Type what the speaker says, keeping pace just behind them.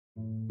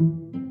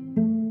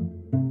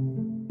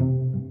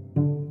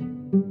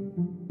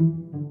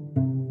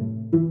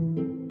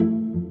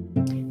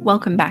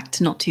Welcome back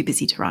to Not Too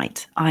Busy to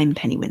Write. I'm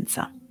Penny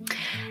Windsor.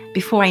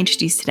 Before I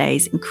introduce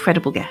today's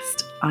incredible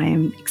guest, I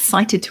am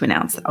excited to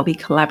announce that I'll be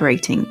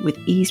collaborating with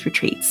Ease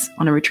Retreats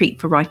on a retreat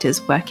for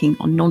writers working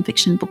on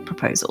non-fiction book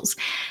proposals.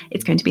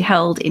 It's going to be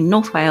held in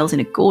North Wales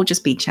in a gorgeous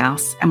beach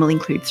house and will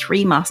include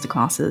 3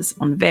 masterclasses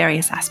on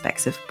various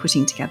aspects of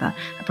putting together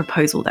a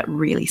proposal that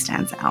really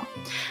stands out.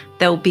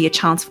 There'll be a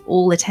chance for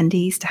all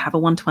attendees to have a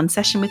one-to-one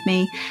session with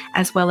me,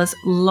 as well as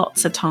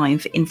lots of time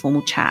for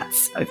informal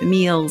chats over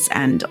meals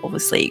and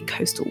obviously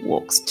coastal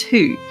walks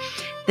too.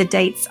 The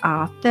dates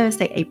are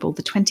Thursday, April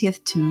the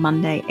 20th to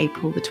Monday,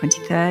 April the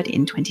 23rd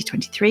in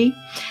 2023.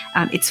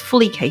 It's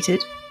fully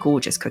catered,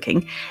 gorgeous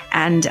cooking,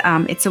 and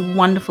it's a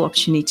wonderful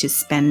opportunity to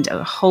spend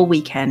a whole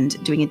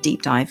weekend doing a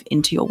deep dive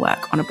into your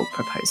work on a book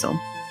proposal.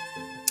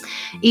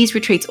 Ease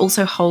Retreats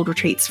also hold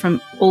retreats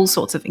from all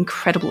sorts of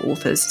incredible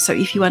authors. So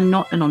if you are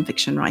not a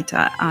nonfiction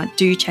writer,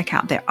 do check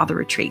out their other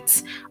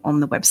retreats on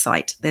the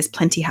website. There's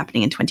plenty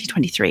happening in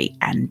 2023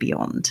 and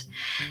beyond.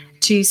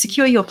 To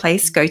secure your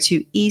place, go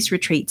to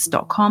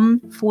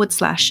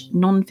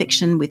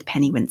easeretreats.com/nonfiction with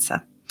Penny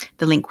Windsor.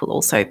 The link will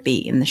also be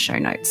in the show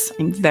notes.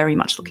 I'm very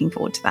much looking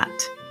forward to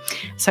that.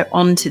 So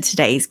on to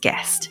today's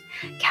guest.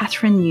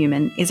 Katherine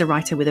Newman is a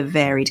writer with a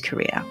varied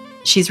career.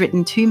 She's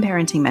written 2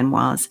 parenting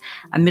memoirs,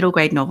 a middle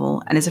grade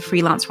novel, and is a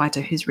freelance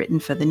writer who's written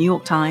for the New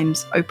York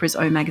Times, Oprah's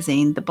O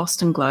Magazine, the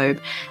Boston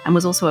Globe, and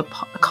was also a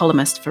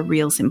columnist for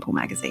Real Simple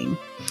magazine.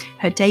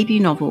 Her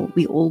debut novel,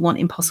 We All Want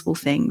Impossible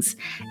Things,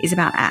 is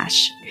about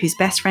Ash, whose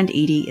best friend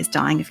Edie is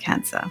dying of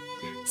cancer.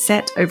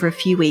 Set over a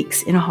few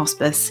weeks in a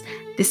hospice,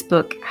 this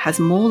book has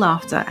more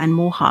laughter and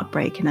more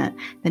heartbreak in it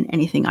than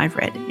anything I've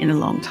read in a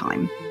long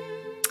time.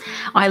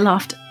 I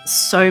laughed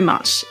so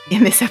much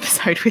in this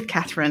episode with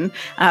Katherine.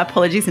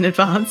 Apologies in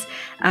advance.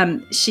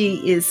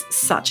 She is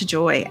such a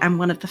joy and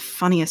one of the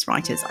funniest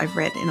writers I've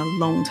read in a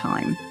long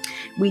time.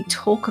 We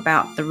talk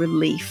about the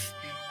relief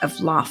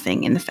of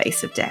laughing in the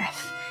face of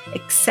death,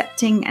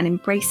 accepting and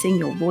embracing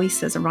your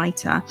voice as a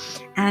writer,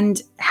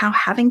 and how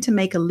having to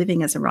make a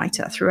living as a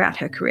writer throughout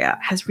her career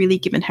has really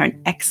given her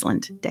an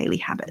excellent daily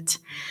habit.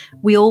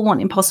 We All Want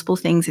Impossible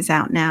Things is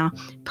out now.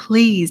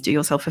 Please do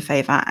yourself a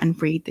favour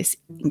and read this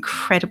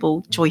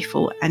incredible,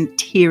 joyful and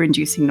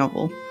tear-inducing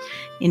novel.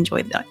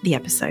 Enjoy the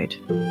episode.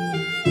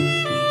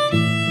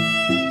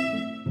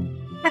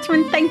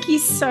 Katherine, thank you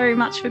so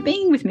much for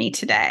being with me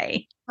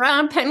today.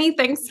 Penny,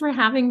 thanks for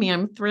having me.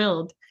 I'm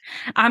thrilled.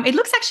 It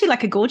looks actually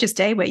like a gorgeous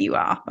day where you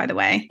are, by the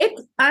way.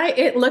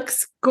 It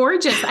looks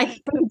gorgeous. I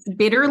think it's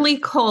bitterly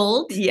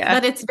cold,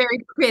 but it's very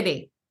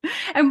pretty.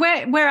 And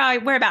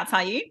whereabouts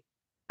are you?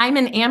 I'm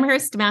in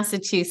Amherst,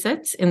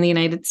 Massachusetts, in the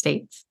United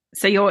States.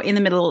 So you're in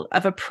the middle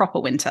of a proper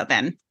winter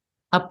then?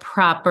 A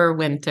proper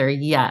winter,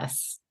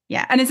 yes.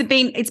 Yeah. And it's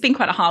been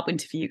quite a hard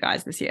winter for you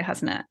guys this year,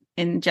 hasn't it?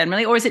 In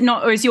generally, or is it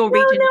not? Or is your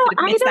region sort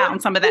of missed out on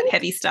some of that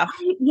heavy stuff?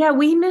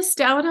 We missed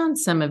out on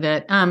some of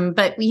it.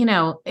 But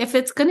if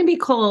it's going to be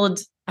cold,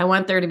 I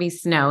want there to be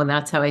snow.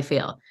 That's how I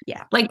feel.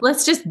 Yeah.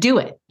 Let's just do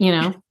it,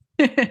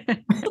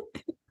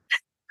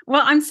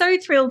 Well, I'm so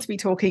thrilled to be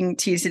talking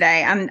to you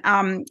today and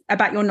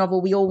about your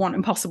novel, We All Want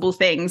Impossible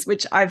Things,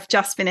 which I've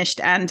just finished.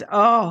 And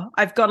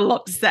I've got a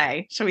lot to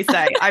say, shall we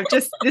say? I've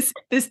just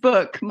this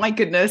book, my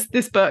goodness,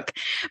 this book.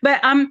 But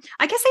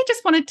I guess I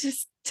just wanted to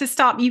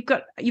start. You've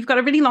got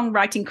a really long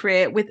writing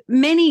career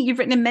you've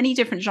written in many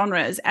different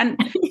genres, and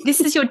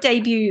this is your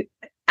debut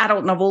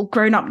adult novel,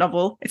 grown-up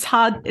novel. It's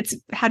hard.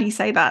 How do you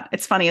say that?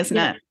 It's funny, isn't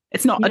it?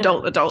 It's not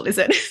adult, is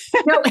it?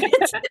 No,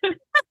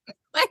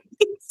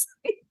 it's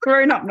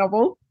grown-up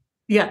novel.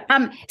 Yeah.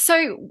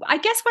 So I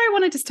guess where I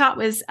wanted to start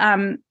was,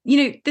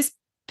 this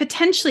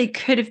potentially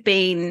could have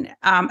been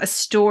a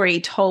story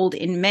told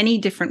in many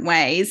different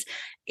ways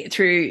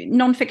through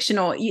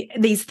nonfiction, or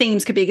these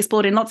themes could be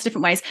explored in lots of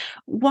different ways.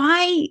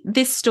 Why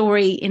this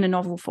story in a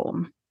novel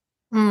form?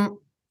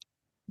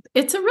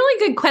 It's a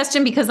really good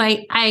question because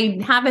I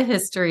have a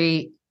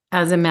history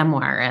as a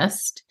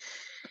memoirist,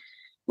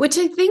 which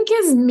I think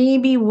is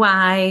maybe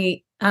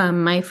why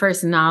my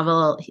first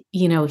novel,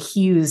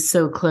 hews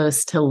so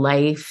close to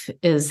life,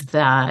 is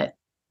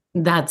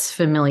that's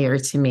familiar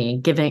to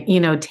me.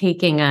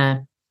 Taking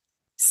a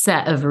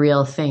set of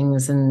real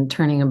things and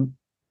turning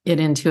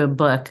it into a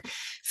book.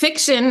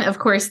 Fiction, of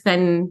course,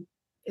 then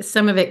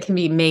some of it can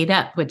be made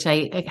up, which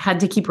I had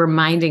to keep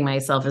reminding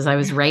myself as I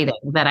was writing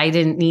that I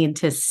didn't need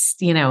to,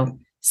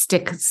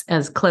 stick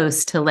as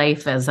close to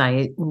life as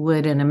I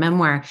would in a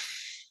memoir.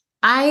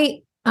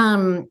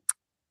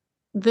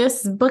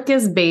 This book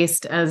is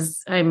based,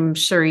 as I'm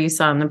sure you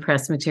saw in the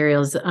press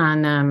materials,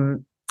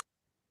 on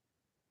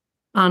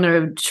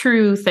a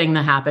true thing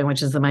that happened,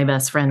 which is that my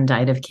best friend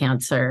died of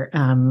cancer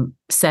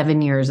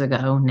 7 years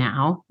ago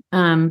now,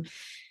 or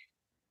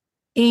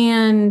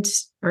 8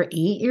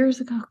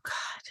 years ago.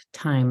 God,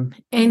 time.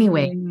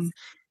 Anyways,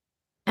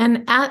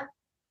 and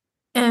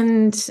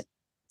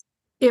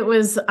it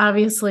was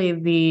obviously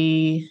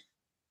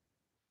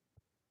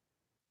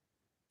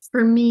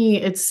for me,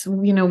 it's,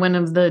 one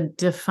of the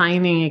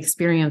defining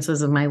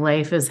experiences of my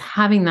life is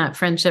having that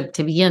friendship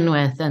to begin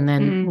with and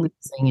then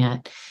losing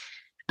it.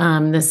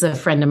 This is a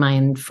friend of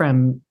mine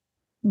from,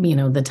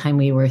 the time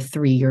we were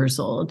 3 years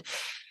old.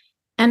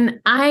 And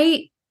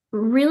I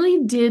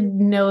really did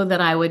know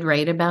that I would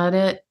write about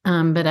it.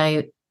 But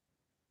I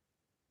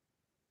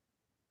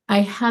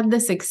had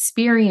this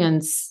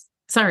experience.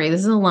 Sorry,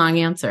 this is a long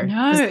answer.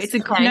 No, it's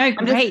okay. No,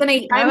 great.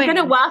 I'm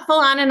gonna waffle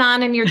on,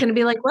 and you're gonna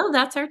be like, well,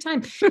 that's our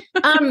time.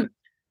 At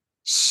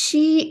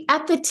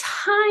the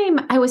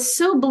time, I was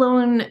so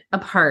blown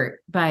apart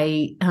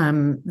by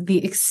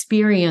the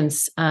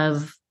experience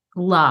of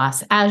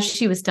loss as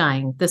she was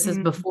dying. This is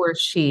before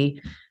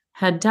she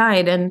had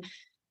died.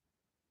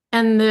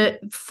 And the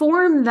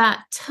form that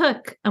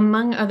took,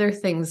 among other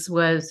things,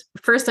 was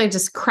first, I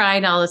just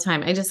cried all the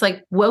time. I just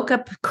woke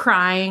up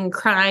crying,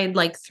 cried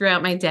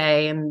throughout my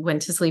day and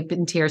went to sleep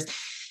in tears.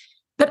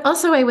 But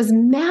also I was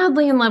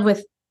madly in love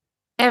with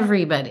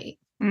everybody.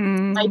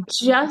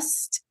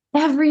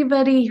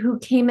 Everybody who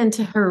came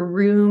into her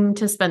room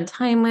to spend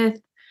time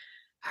with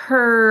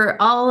her,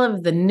 all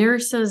of the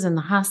nurses in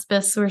the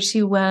hospice where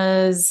she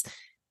was,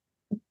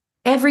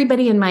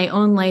 everybody in my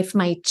own life,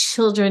 my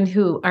children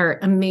who are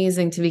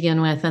amazing to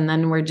begin with. And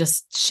then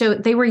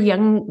they were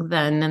young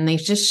then, and they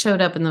just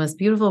showed up in the most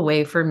beautiful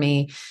way for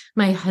me.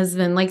 My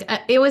husband,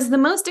 it was the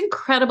most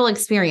incredible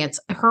experience,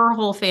 her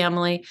whole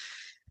family.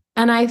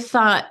 And I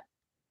thought,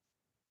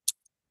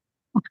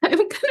 I'm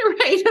going to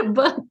write a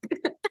book.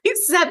 I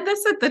said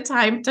this at the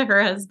time to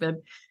her husband.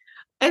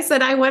 I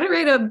said, I want to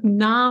write a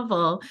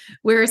novel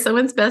where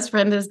someone's best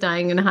friend is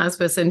dying in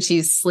hospice and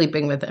she's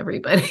sleeping with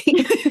everybody.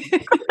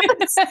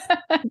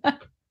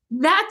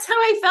 That's how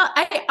I felt.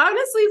 I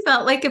honestly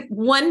felt like if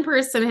one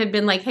person had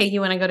been like, hey, you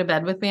want to go to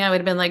bed with me? I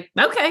would have been like,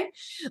 okay.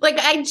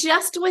 I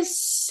just was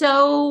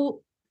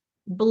so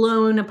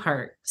blown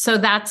apart. So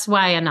that's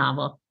why a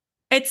novel.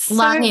 It's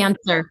long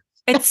answer.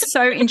 It's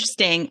so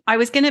interesting. I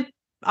was going to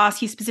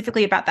ask you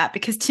specifically about that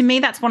because to me,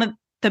 that's one of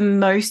the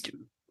most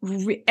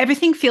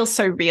everything feels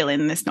so real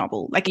in this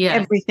novel.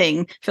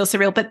 Everything feels so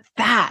real, but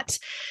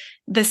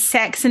the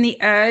sex and the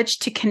urge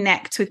to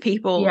connect with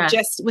people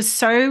just was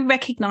so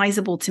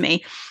recognizable to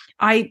me.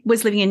 I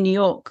was living in New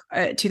York,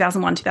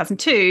 2001,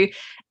 2002,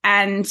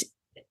 and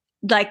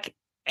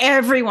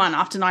everyone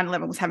after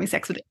 9/11 was having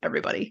sex with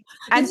everybody.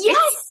 And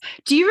yes.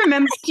 Do you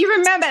remember?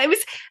 It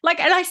was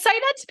and I say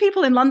that to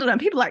people in London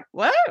and people are like,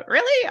 what,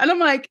 really? And I'm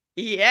like,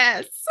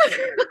 yes.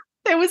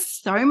 There was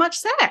so much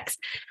sex.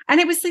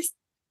 And it was this,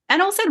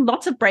 and also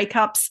lots of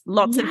breakups,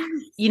 lots of,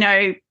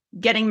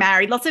 getting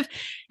married, it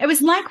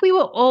was like we were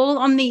all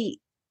on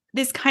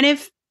this kind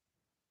of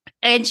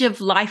edge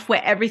of life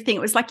where everything,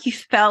 it was like you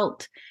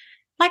felt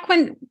like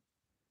when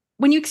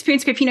you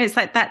experience grief, it's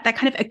like that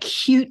kind of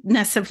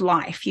acuteness of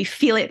life. You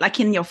feel it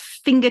in your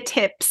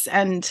fingertips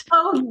and.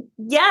 Oh,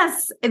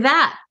 yes.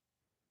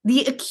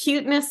 The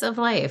acuteness of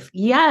life.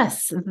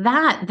 Yes.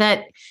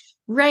 That.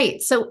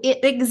 Right. So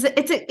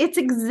it's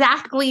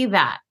exactly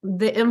that,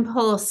 the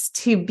impulse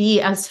to be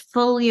as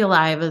fully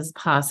alive as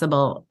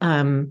possible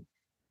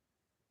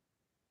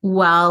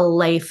while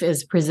life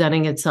is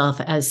presenting itself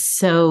as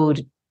so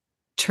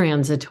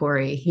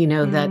transitory,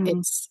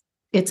 that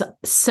it's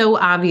so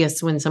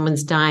obvious when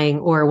someone's dying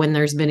or when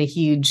there's been a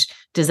huge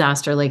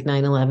disaster like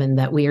 9/11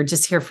 that we are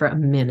just here for a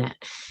minute.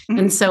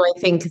 And so I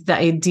think the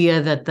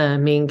idea that the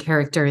main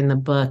character in the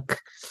book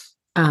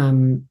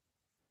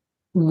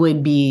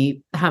would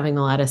be having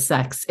a lot of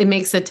sex, it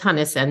makes a ton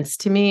of sense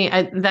to me.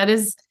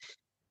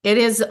 It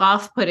is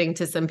off-putting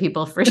to some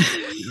people for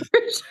sure.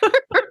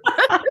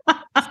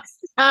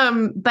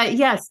 But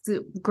yes,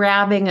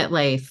 grabbing at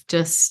life,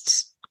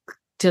 just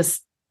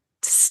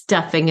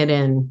stuffing it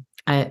in.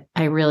 I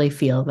really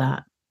feel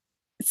that.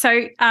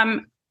 So,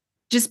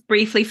 just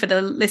briefly for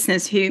the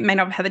listeners who may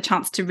not have had the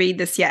chance to read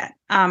this yet,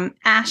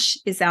 Ash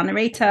is our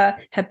narrator.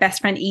 Her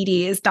best friend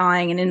Edie is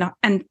dying,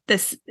 and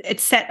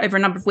it's set over a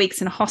number of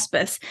weeks in a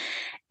hospice,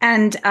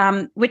 and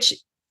which,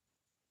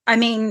 I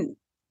mean,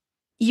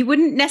 you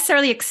wouldn't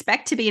necessarily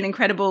expect to be an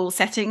incredible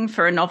setting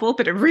for a novel,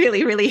 but it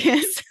really, really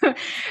is.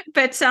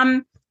 But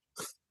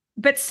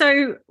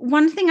so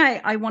one thing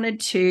I wanted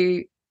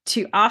to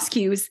ask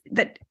you is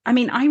that, I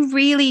mean, I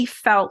really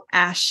felt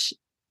Ash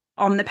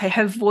on the page.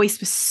 Her voice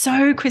was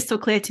so crystal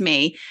clear to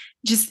me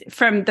just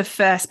from the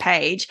first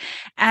page.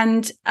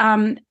 And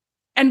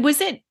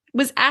was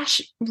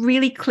Ash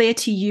really clear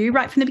to you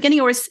right from the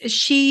beginning, or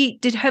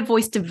did her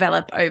voice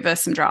develop over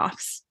some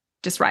drafts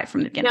just right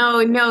from the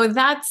beginning? No,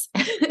 that's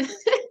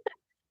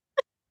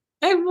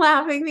I'm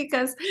laughing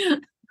because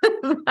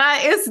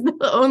that is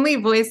the only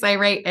voice I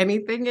write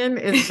anything in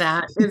is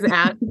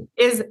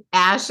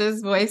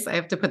Ash's voice. I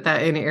have to put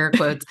that in air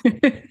quotes.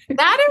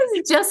 That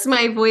is just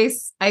my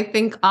voice, I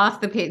think,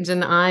 off the page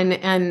and on.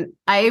 And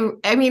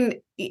I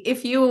mean,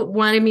 if you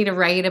wanted me to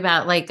write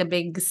about a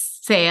big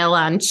sale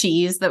on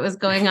cheese that was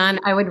going on,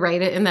 I would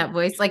write it in that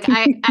voice.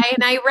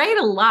 I write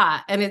a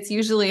lot, and it's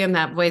usually in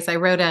that voice. I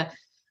wrote a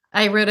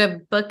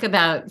book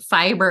about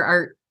fiber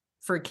art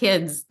for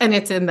kids, and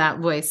it's in that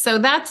voice. So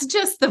that's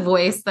just the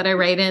voice that I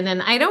write in.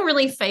 And I don't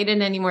really fight it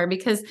anymore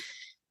because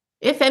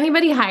if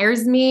anybody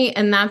hires me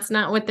and that's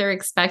not what they're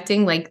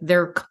expecting, like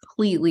they're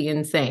completely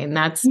insane.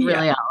 That's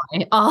really all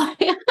I have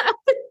to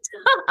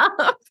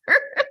offer.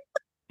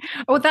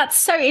 Oh, that's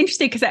so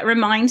interesting because that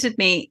reminded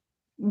me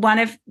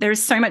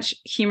there's so much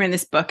humor in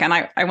this book, and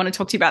I want to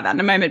talk to you about that in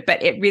a moment,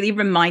 but it really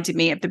reminded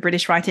me of the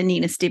British writer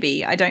Nina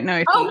Stibbe. I don't know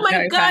if you know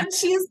my God, her.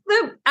 she's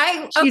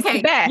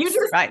the best.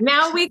 Right?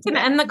 Now we can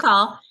end the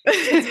call.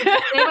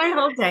 My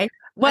whole day.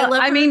 Well,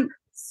 I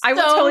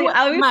will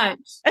tell you much.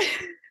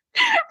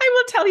 I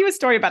will tell you a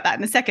story about that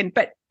in a second,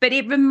 but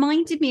it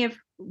reminded me of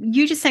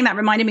you just saying that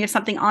reminded me of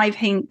something I've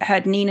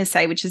heard Nina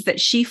say, which is that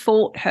she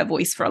fought her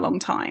voice for a long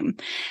time.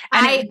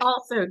 And I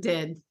also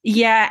did.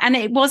 Yeah. And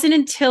it wasn't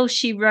until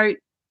she wrote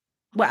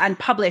and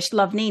published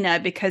Love, Nina,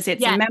 because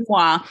it's a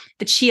memoir,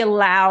 that she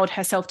allowed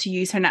herself to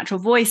use her natural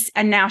voice.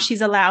 And now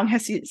she's allowing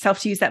herself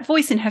to use that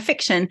voice in her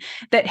fiction,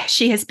 that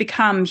she has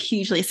become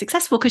hugely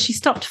successful because she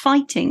stopped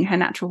fighting her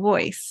natural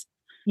voice.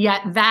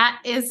 Yeah,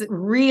 that is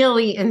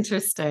really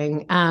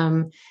interesting.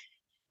 I'm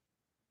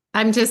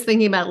just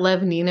thinking about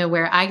Love, Nina,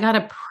 where I got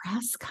a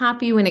press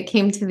copy when it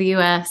came to the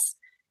US.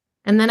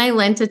 And then I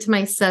lent it to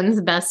my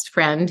son's best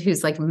friend,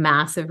 who's like a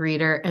massive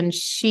reader. And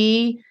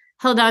she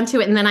held on to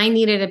it. And then I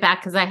needed it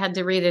back because I had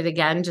to read it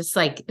again, just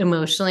like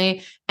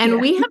emotionally. And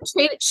we have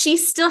traded. She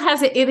still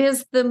has it. It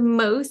is the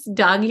most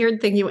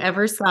dog-eared thing you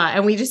ever saw.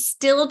 And we just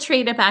still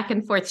trade it back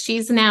and forth.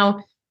 She's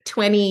now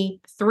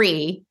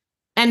 23.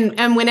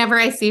 And whenever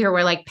I see her,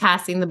 we're like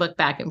passing the book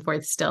back and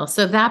forth still.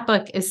 So that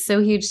book is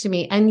so huge to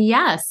me. And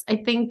yes, I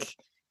think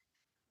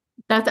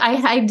that's, I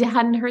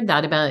hadn't heard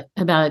that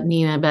about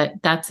Nina, but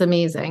that's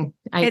amazing.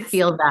 I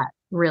feel that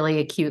really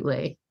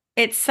acutely.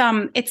 It's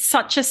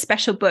such a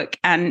special book.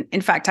 And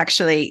in fact,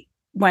 actually,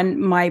 when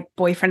my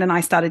boyfriend and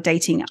I started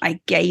dating,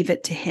 I gave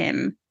it to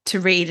him to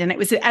read. And it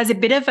was as a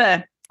bit of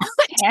a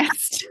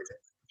test.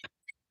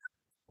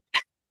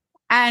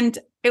 And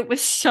it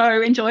was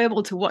so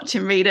enjoyable to watch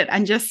him read it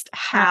and just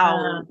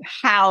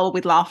howl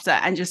with laughter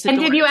and just. And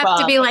did you have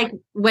to be like,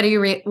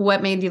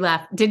 what made you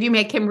laugh? Did you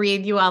make him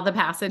read you all the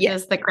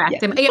passages that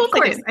cracked him? Yeah, of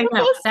course. I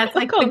know. That's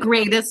like the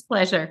greatest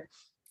pleasure.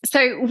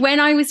 So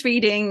when I was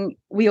reading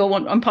We All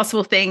Want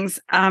Impossible Things,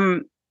 I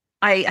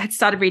had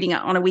started reading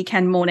it on a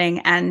weekend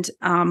morning, and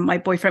my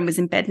boyfriend was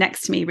in bed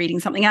next to me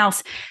reading something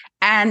else.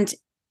 And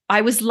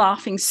I was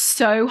laughing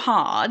so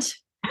hard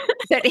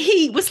that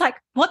he was like,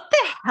 "What the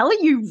hell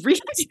are you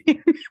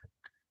reading?"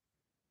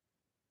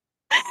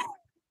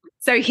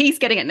 So he's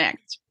getting it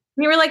next.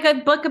 You were like,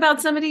 a book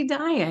about somebody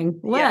dying.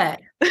 What? Yeah.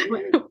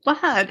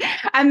 What?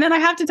 And then I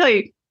have to tell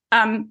you,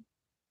 then,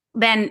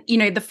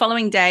 the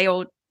following day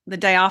or the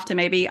day after,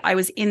 maybe, I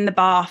was in the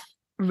bath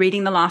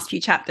reading the last few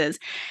chapters,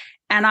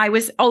 and I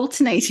was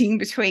alternating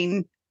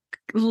between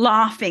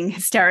laughing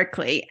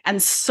hysterically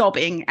and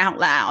sobbing out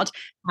loud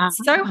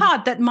so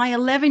hard that my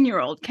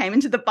 11-year-old came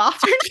into the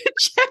bathroom to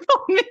check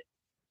on me.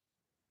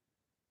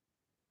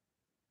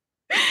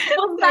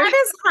 Well, that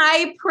is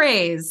high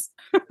praise.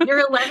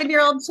 Your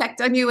 11-year-old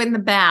checked on you in the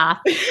bath.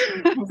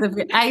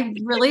 I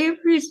really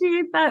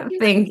appreciate that.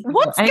 Thank you.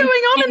 What's going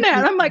on in there?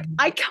 And I'm like,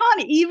 I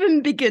can't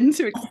even begin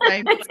to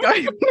explain what's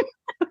going on.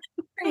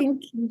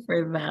 Thank you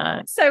for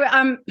that.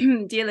 So,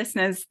 dear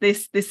listeners,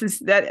 this is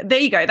that. There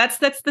you go. That's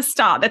the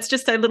start. That's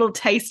just a little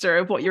taster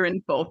of what you're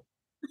in for.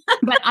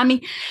 But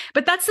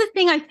that's the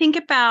thing I think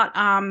about.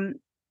 I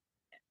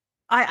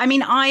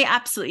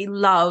absolutely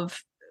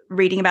love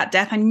reading about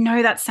death. I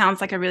know that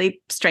sounds like a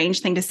really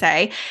strange thing to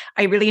say.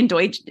 I really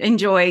enjoy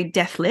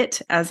Death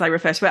Lit, as I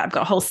refer to it. I've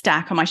got a whole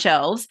stack on my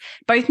shelves,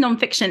 both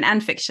nonfiction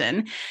and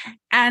fiction.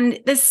 And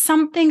there's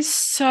something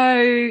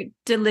so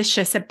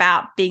delicious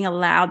about being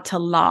allowed to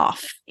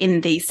laugh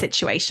in these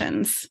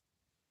situations.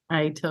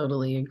 I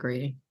totally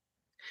agree.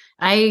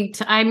 I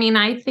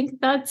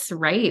think that's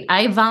right.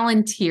 I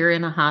volunteer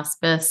in a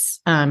hospice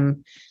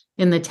in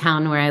the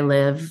town where I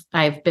live.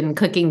 I've been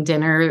cooking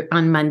dinner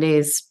on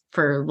Mondays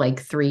for like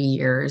 3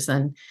 years.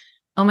 And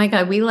oh my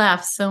God, we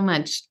laugh so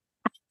much.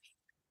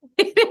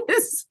 It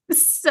is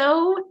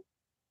so,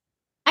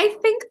 I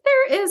think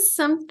there is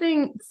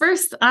something,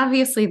 first,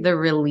 obviously the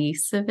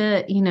release of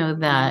it,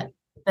 that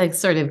like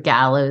sort of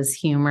gallows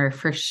humor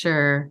for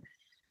sure.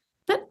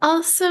 But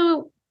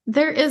also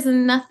there is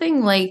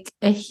nothing like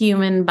a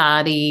human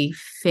body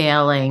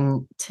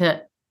failing to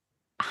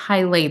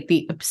highlight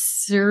the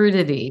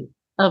absurdity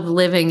of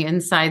living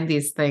inside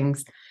these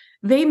things.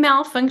 They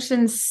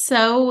malfunction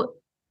so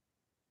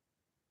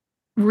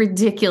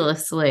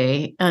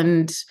ridiculously.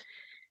 And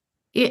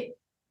we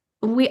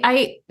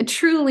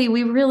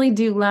really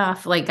do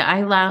laugh. Like,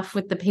 I laugh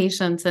with the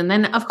patients. And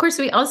then of course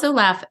we also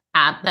laugh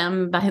at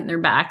them behind their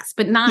backs,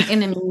 but not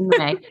in a mean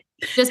way,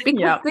 just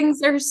because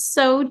things are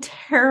so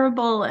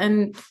terrible.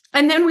 And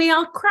then we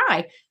all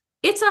cry.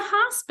 It's a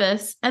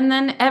hospice. And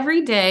then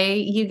every day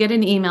you get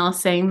an email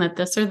saying that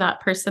this or that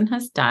person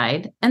has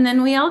died. And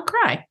then we all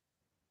cry.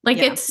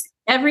 It's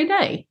every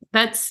day.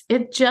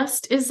 It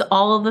just is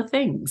all the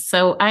things.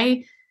 So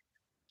I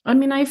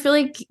feel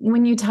like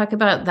when you talk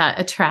about that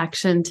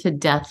attraction to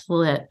Death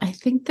Lit, I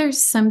think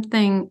there's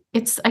something,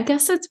 I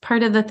guess it's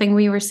part of the thing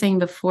we were saying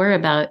before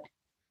about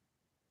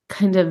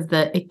kind of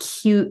the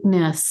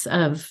acuteness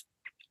of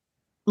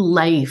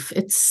life.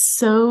 It's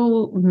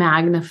so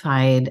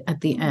magnified at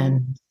the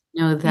end,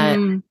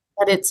 that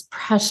it's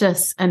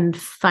precious and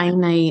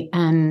finite.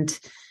 And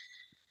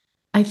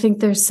I think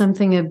there's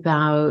something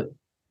about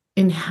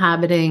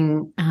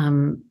inhabiting a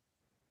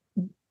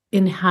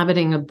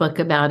book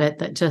about it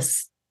that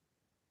just,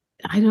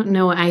 I don't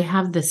know, I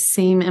have the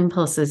same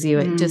impulse as you.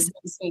 It just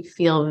makes me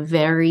feel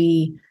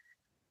very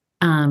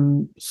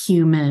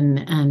human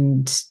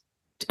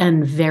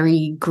and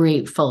very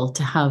grateful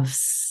to have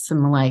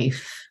some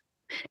life.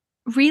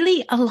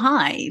 Really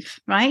alive,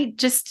 right?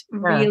 Just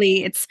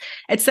really, it's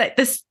like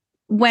this,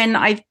 when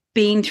I've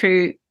been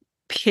through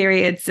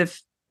periods of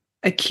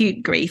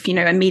acute grief,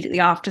 immediately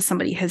after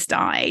somebody has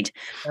died.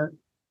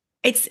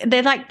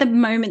 They're like the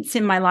moments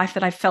in my life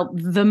that I felt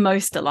the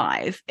most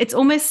alive. It's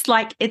almost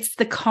like it's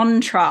the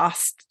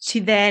contrast to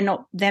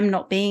them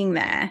not being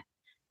there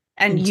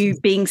and you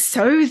being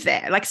so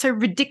there, like so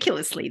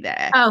ridiculously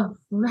there. Oh,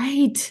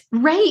 right.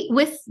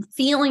 With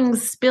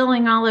feelings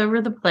spilling all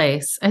over the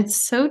place.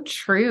 It's so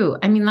true.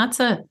 I mean,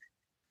 I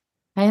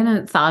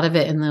hadn't thought of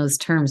it in those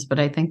terms, but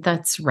I think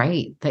that's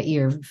right, that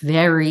you're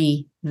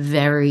very,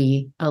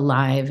 very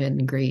alive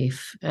in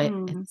grief.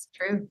 It's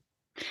true.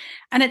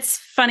 And it's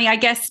funny, I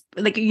guess,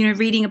 like,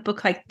 reading a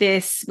book like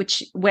this,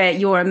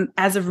 where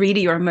as a reader,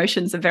 your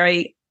emotions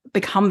are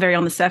become very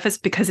on the surface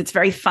because it's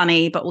very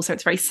funny, but also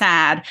it's very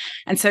sad.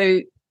 And so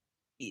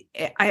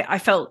I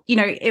felt,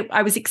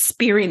 I was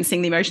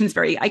experiencing the emotions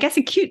very, I guess,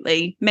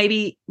 acutely,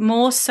 maybe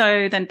more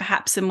so than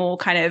perhaps a more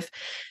kind of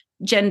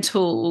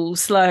gentle,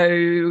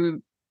 slow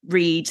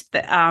read.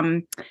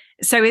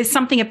 So there's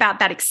something about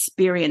that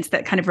experience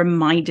that kind of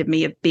reminded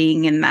me of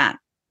being in that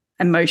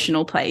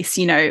emotional place,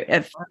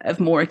 of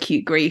more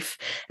acute grief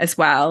as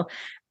well.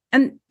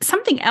 And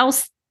something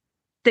else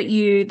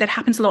that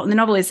happens a lot in the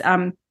novel is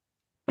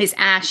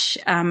Ash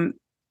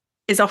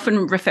is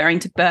often referring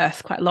to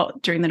birth quite a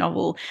lot during the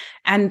novel,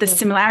 and the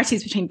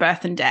similarities between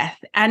birth and death.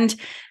 And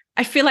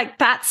I feel like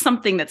that's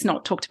something that's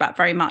not talked about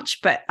very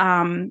much. But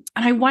and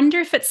I wonder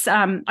if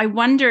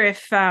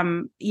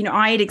I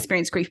had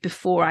experienced grief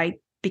before I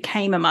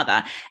became a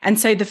mother. And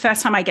so the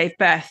first time I gave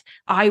birth,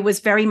 I was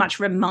very much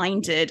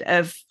reminded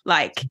of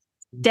like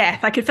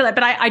death. I could feel it,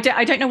 but I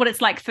don't know what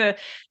it's like for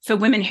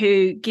women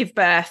who give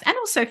birth, and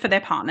also for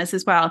their partners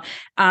as well,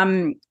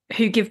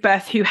 who give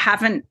birth, who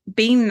haven't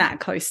been that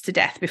close to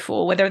death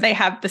before, whether they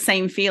have the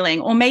same feeling,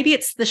 or maybe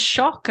it's the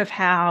shock of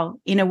how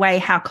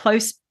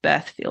close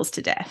birth feels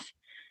to death.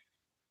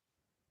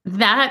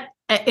 That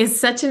is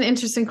such an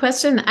interesting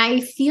question.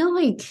 I feel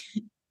like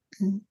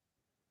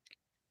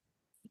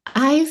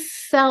I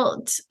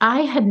felt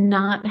I had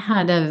not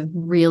had a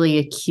really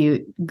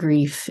acute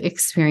grief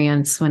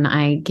experience when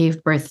I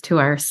gave birth to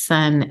our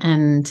son,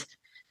 and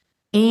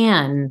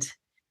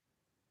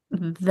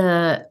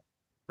the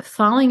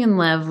falling in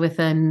love with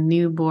a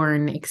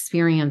newborn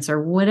experience,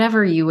 or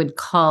whatever you would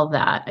call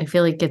that. I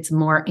feel like it's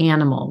more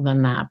animal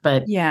than that,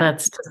 but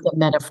that's just a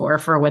metaphor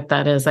for what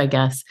that is, I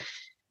guess.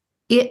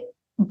 It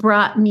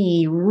brought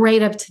me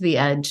right up to the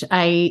edge.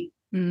 I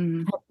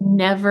had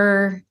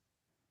never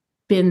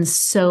been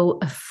so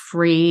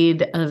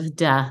afraid of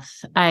death.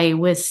 I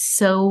was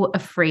so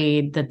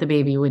afraid that the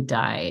baby would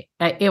die.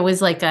 It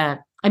was like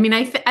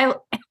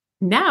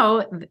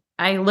now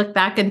I look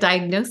back and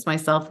diagnose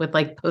myself with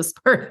like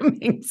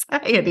postpartum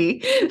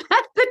anxiety.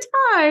 At the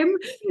time,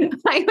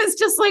 I was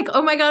just like,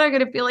 oh my God, I'm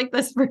going to feel like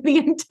this for the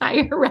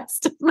entire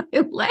rest of my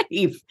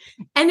life.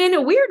 And in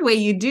a weird way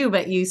you do,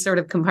 but you sort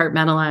of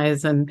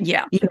compartmentalize, and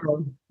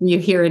you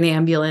hear an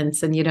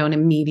ambulance and you don't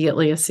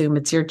immediately assume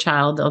it's your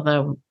child,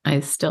 although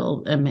I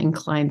still am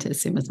inclined to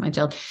assume it's my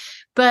child.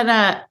 But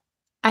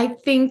I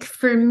think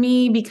for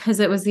me, because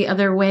it was the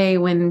other way,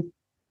 when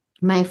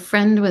my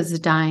friend was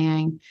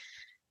dying,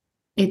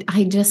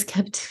 I just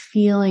kept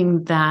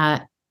feeling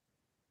that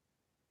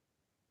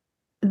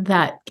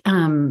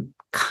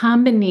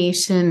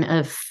combination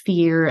of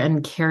fear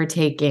and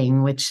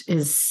caretaking, which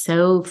is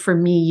so, for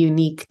me,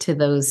 unique to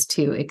those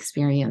two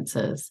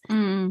experiences.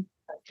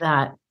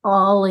 That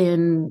all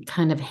in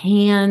kind of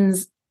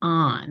hands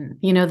on,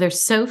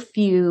 there's so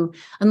few,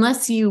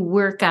 unless you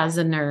work as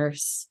a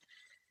nurse,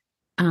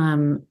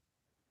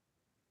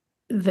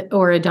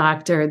 or a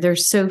doctor,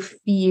 there's so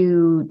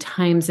few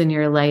times in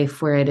your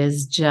life where it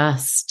is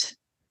just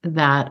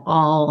that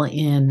all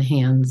in,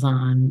 hands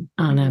on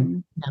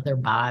another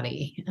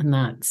body. And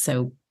that's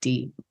so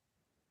deep.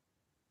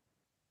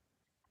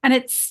 And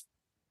it's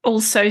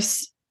also,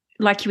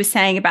 like you were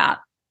saying, about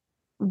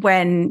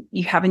when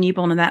you have a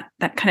newborn and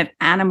that kind of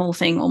animal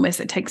thing almost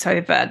that takes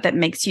over, that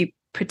makes you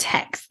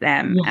protect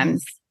them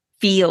and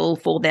feel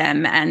for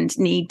them and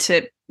need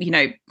to,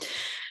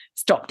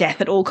 stop death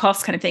at all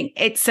costs kind of thing.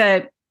 It's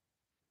birth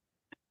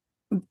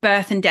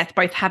and death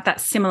both have that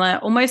similar,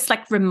 almost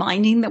like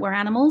reminding that we're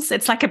animals.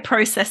 It's like a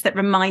process that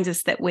reminds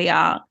us that we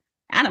are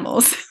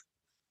animals.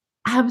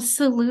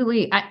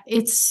 Absolutely.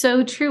 It's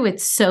so true.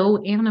 It's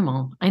so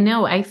animal. I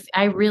know. I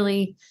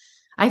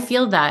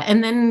feel that.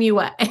 And then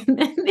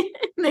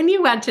then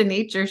you watch a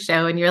nature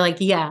show and you're like,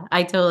 yeah,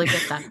 I totally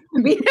get that.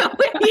 When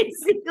you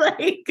see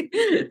like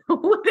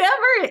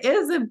whatever it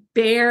is, a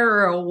bear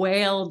or a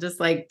whale just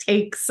like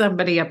takes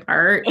somebody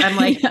apart. I'm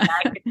like, yeah,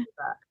 I can do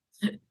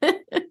that.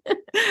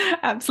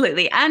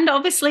 Absolutely. And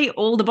obviously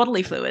all the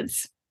bodily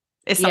fluids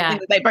is something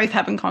that they both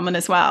have in common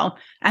as well.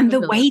 And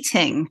the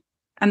waiting.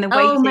 And the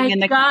waiting. Oh my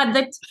and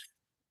God.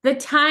 The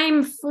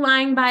time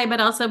flying by, but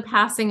also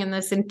passing in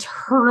this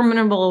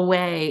interminable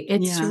way.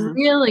 It's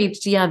really,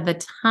 the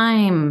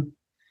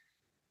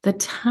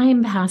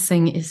time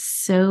passing is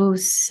so,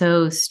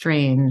 so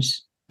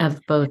strange of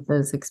both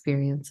those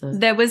experiences.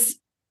 There was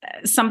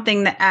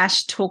something that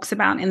Ash talks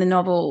about in the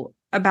novel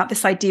about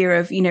this idea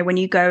of, when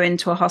you go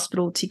into a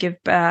hospital to give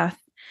birth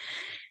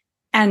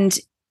and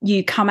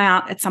you come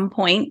out at some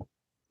point,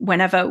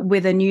 whenever,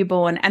 with a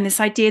newborn, and this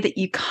idea that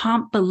you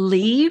can't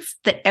believe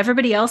that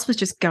everybody else was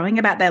just going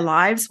about their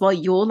lives while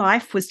your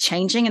life was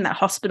changing in that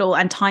hospital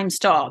and time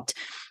stopped,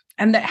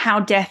 and that how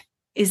death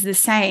is the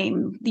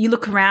same. You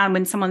look around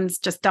when someone's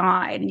just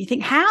died and you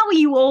think, how are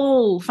you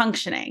all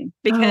functioning?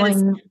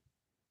 Because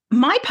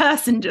my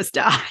person just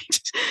died.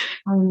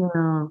 I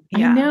know.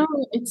 Yeah. I know.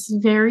 It's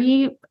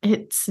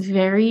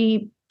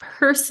very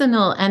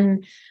personal,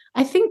 and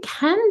I think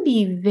can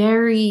be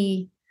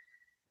very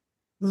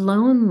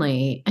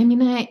lonely. I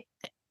mean,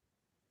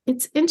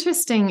 it's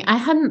interesting. I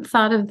hadn't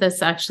thought of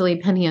this actually,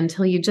 Penny,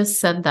 until you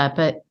just said that,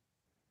 but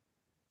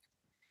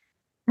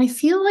I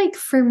feel like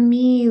for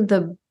me,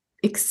 the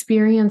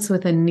experience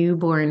with a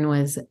newborn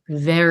was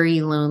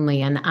very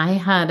lonely, and I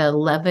had a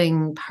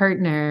loving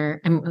partner,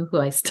 who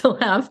I still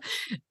have.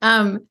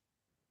 And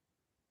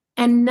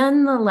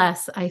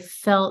nonetheless, I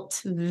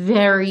felt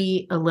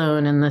very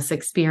alone in this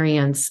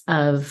experience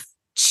of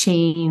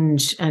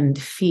change and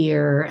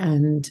fear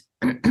and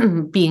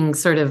being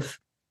sort of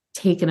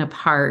taken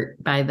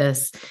apart by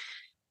this.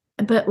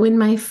 But when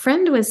my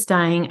friend was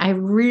dying, I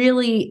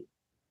really,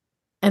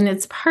 and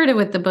it's part of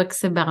what the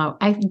book's about,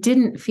 I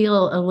didn't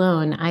feel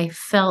alone. I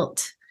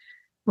felt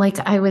like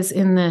I was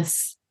in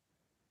this,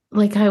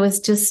 like I was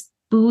just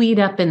buoyed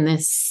up in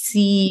this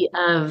sea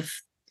of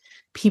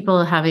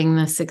people having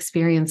this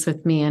experience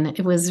with me. And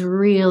it was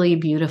really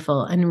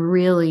beautiful and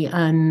really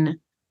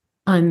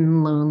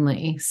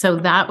unlonely. So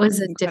that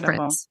was a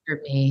difference for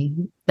me,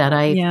 that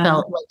I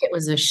felt like it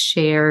was a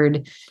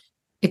shared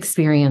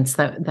experience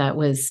that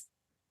was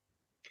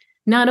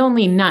not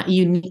only not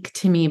unique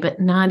to me, but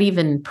not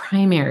even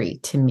primary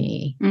to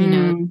me.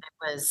 It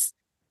was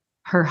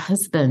her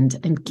husband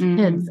and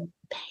kids,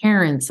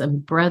 parents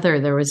and brother.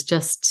 There was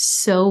just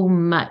so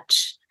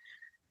much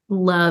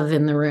love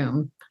in the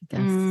room, I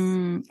guess.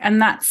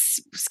 And that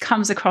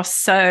comes across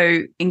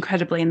so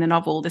incredibly in the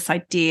novel, this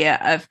idea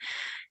of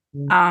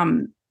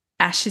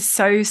Ash is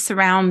so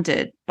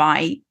surrounded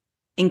by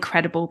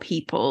incredible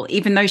people,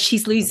 even though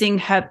she's losing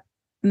her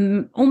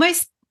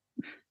almost.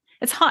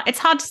 It's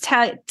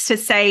hard to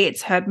say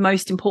it's her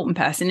most important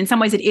person. In some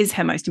ways, it is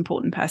her most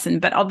important person,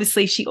 but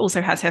obviously she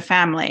also has her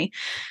family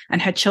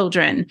and her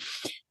children.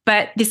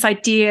 But this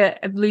idea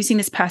of losing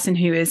this person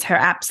who is her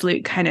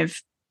absolute kind of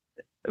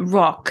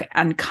rock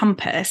and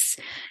compass,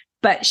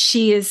 but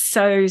she is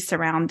so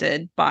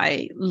surrounded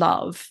by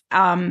love.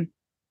 And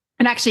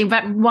actually,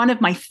 one of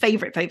my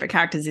favorite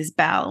characters is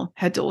Belle,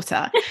 her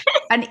daughter.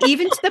 And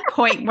even to the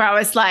point where I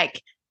was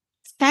like,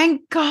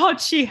 thank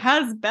God she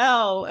has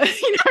Belle,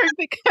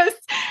 because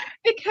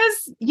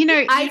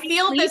I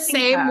feel the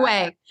same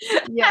way.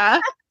 Yeah.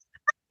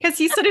 Because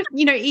you sort of,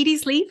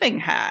 Edie's leaving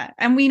her,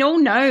 and we all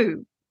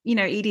know,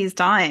 Edie is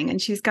dying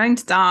and she's going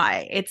to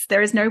die.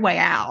 There is no way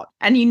out,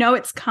 and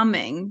it's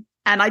coming.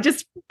 And I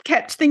just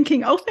kept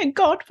thinking, oh, thank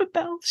God for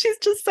Belle. She's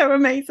just so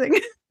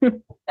amazing.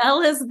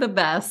 Belle is the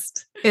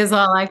best, is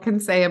all I can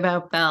say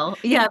about Belle.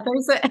 Yeah,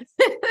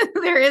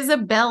 there is a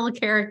Belle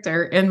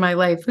character in my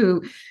life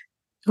who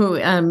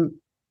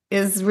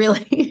is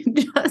really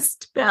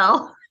just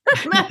Belle.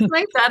 That's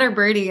my daughter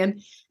Birdie,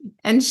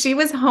 and she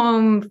was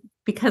home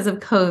because of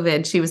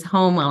COVID. She was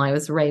home while I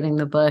was writing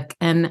the book,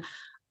 and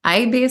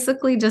I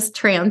basically just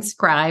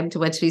transcribed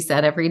what she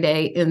said every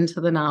day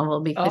into the novel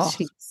because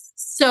she's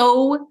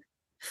so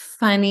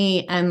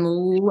funny and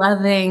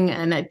loving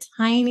and a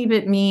tiny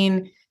bit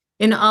mean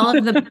in all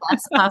of the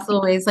best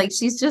possible ways. Like,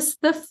 she's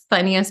just the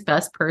funniest,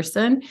 best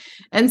person.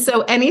 And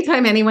so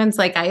anytime anyone's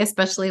like, I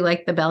especially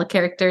like the Belle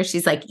character,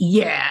 she's like,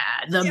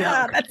 Belle.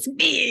 That's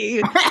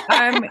me.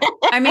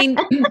 I mean,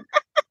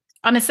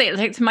 honestly,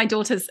 it's my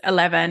daughter's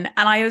 11.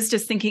 And I was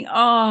just thinking,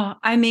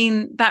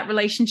 that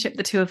relationship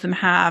the two of them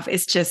have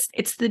is just,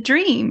 it's the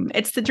dream.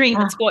 It's the dream.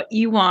 It's what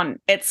you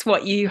want. It's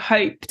what you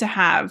hope to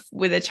have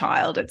with a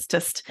child. It's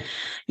just,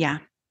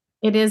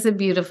 It is a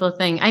beautiful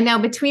thing. I know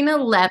between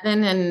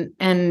 11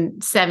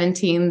 and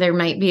 17, there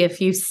might be a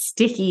few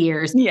sticky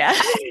years. Yeah.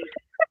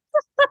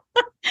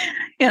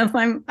 Yes,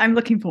 I'm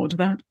looking forward to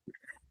that.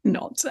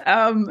 Not.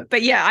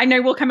 But yeah, I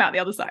know we'll come out the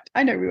other side.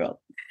 I know we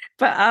will.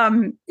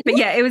 But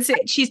yeah,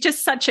 she's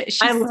just she's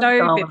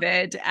so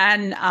vivid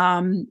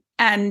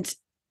and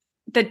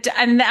that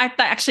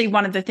actually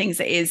one of the things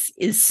that is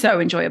so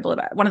enjoyable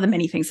about, one of the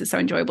many things that's so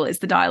enjoyable is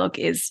the dialogue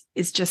is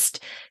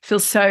just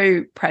feels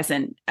so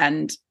present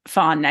and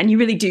fun, and you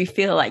really do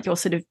feel like you're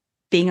sort of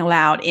being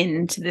allowed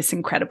into this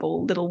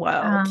incredible little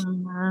world.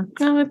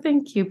 Oh,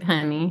 thank you,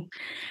 Penny.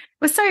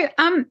 Well, so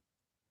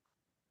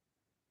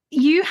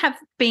you have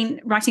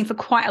been writing for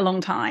quite a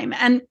long time,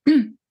 and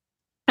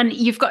and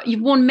you've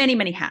worn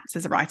many hats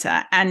as a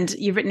writer, and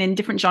you've written in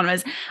different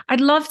genres.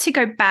 I'd love to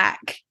go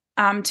back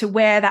to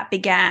where that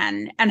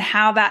began and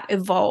how that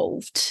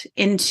evolved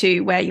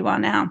into where you are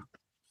now.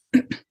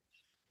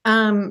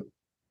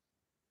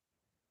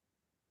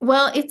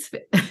 Well, it's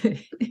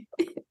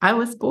I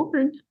was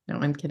born. No,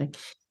 I'm kidding.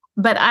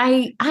 But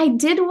I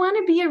did want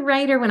to be a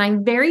writer when I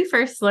very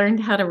first learned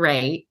how to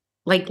write,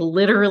 like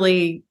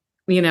literally,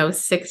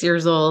 6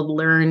 years old,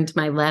 learned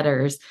my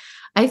letters.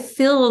 I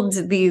filled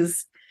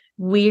these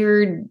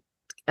weird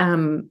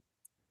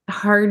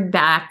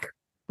hardback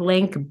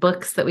blank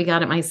books that we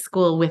got at my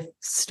school with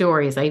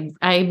stories. I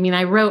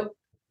wrote,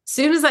 as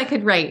soon as I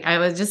could write, I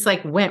was just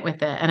like went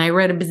with it. And I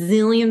wrote a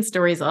bazillion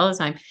stories all the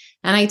time.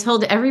 And I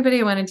told everybody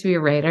I wanted to be a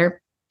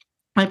writer.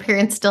 My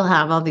parents still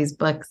have all these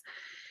books.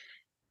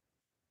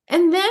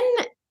 And then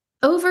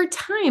over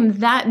time,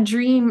 that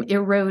dream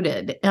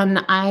eroded.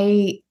 And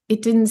I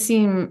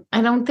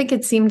don't think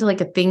it seemed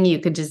like a thing you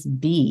could just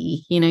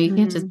be, you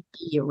can't just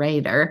be a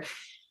writer.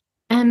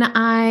 And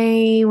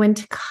I went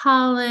to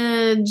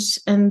college,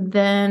 and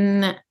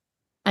then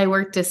I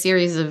worked a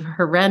series of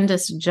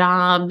horrendous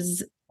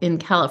jobs in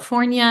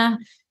California.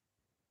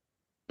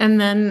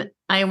 And then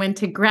I went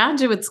to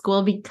graduate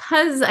school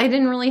because I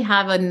didn't really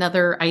have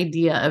another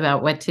idea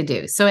about what to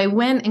do. So I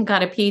went and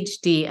got a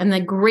PhD. And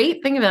the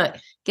great thing about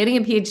getting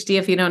a PhD,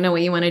 if you don't know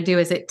what you want to do,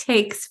 is it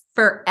takes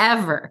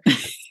forever.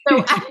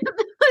 So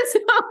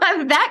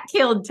that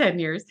killed 10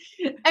 years.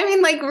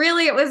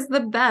 Really, it was the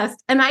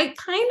best. And I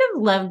kind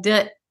of loved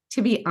it,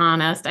 to be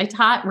honest. I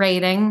taught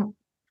writing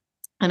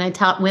and I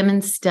taught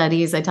women's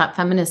studies. I taught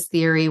feminist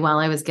theory while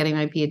I was getting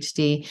my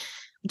PhD,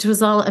 which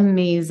was all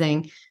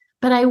amazing.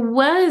 But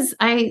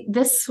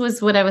this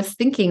was what I was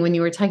thinking when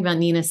you were talking about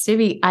Nina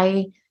Stibbe.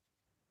 I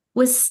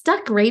was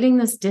stuck writing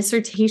this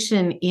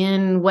dissertation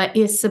in what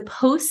is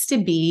supposed to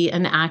be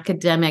an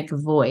academic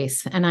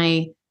voice. And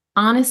I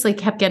honestly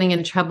kept getting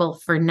in trouble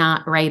for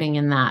not writing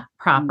in that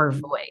proper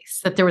voice,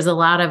 that there was a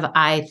lot of,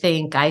 I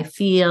think, I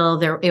feel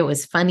there, it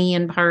was funny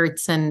in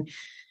parts. And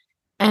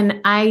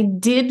I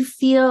did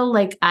feel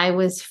like I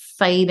was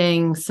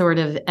fighting sort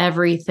of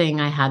everything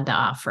I had to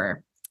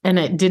offer. And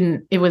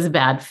it was a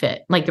bad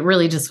fit. Like it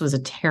really just was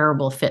a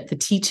terrible fit. The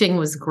teaching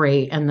was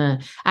great. And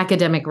the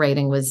academic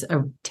writing was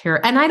a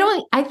terrible. And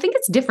I think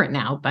it's different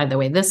now, by the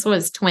way. This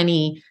was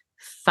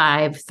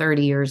 25,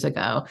 30 years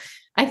ago.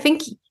 I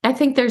think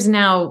there's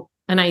now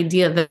an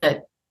idea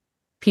that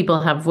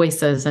people have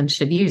voices and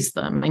should use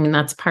them. I mean,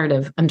 that's part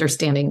of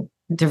understanding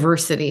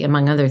diversity,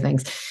 among other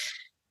things.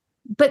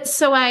 But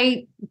so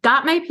I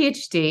got my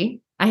PhD.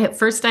 I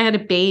had a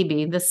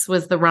baby. This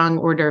was the wrong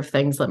order of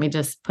things. Let me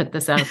just put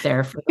this out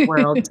there for the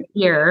world to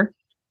hear.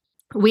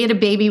 We had a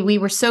baby. We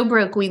were so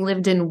broke. We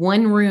lived in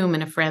one room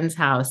in a friend's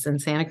house in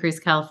Santa Cruz,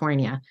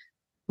 California.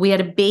 We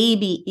had a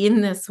baby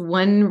in this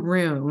one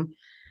room.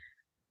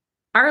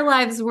 Our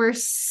lives were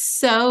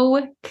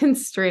so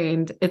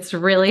constrained. It's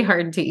really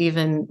hard to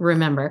even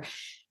remember.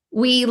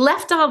 We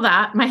left all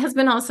that. My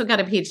husband also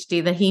got a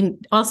PhD that he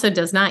also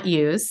does not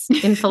use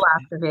in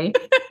philosophy.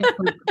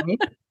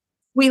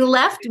 We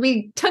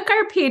took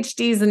our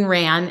PhDs and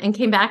ran and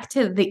came back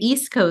to the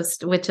East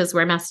Coast, which is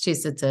where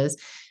Massachusetts is.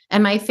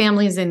 And my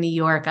family's in New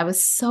York. I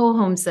was so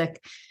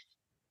homesick.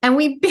 And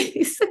we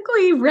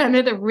basically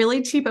rented a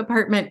really cheap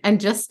apartment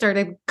and just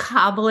started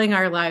cobbling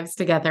our lives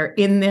together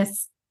in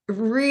this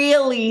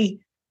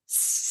really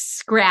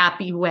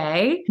scrappy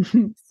way.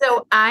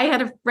 So I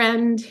had a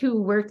friend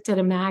who worked at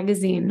a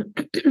magazine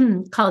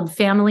called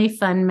Family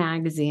Fun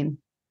Magazine.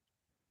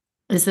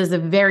 This is a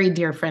very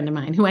dear friend of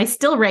mine who I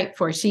still write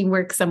for. She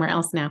works somewhere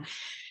else now.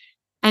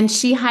 And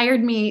she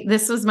hired me.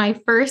 This was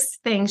my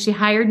first thing. She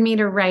hired me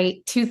to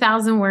write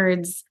 2,000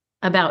 words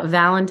about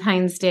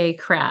Valentine's Day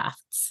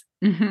crafts.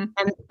 Mm-hmm.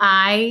 And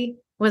I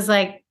was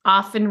like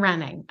off and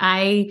running.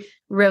 I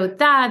wrote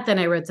that. Then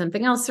I wrote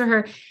something else for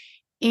her.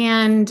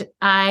 And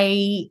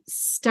I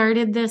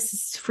started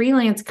this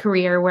freelance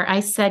career where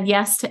I said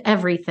yes to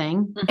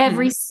everything,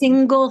 every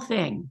single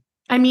thing.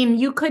 I mean,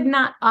 you could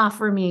not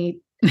offer me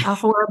a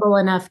horrible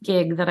enough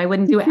gig that I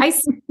wouldn't do it.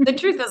 The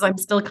truth is I'm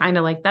still kind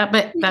of like that,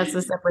 but that's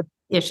a separate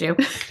issue.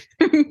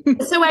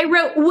 So I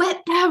wrote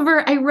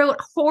whatever. I wrote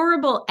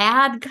horrible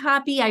ad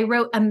copy. I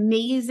wrote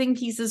amazing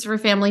pieces for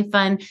Family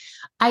Fun.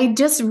 I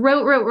just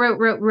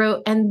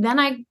wrote. And then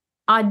I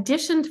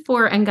auditioned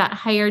for and got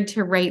hired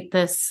to write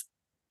this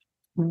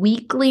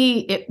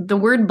weekly, the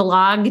word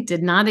blog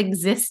did not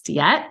exist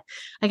yet.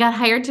 I got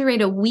hired to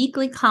write a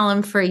weekly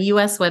column for a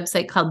US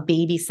website called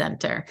Baby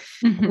Center,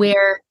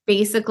 where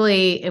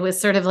basically it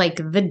was sort of like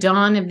the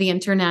dawn of the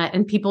internet,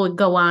 and people would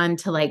go on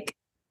to like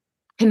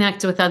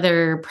connect with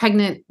other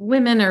pregnant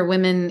women or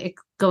women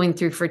going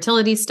through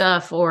fertility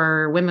stuff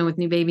or women with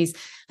new babies.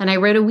 And I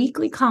wrote a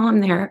weekly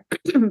column there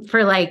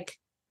for like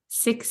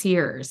 6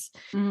 years.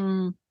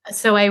 Mm.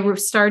 So I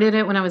started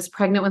it when I was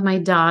pregnant with my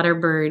daughter,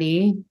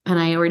 Birdie, and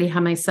I already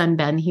had my son,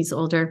 Ben. He's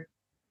older.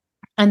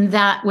 And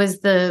that was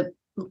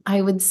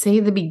I would say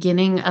the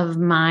beginning of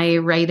my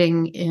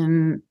writing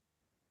in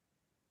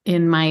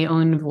my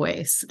own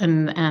voice.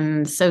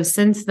 And so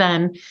since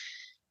then,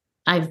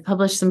 I've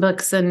published some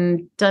books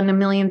and done a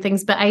million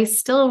things, but I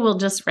still will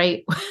just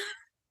write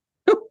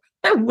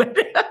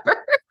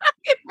whatever.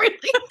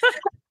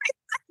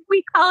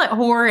 We call it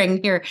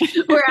whoring here,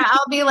 where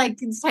I'll be like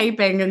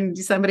typing and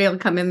somebody will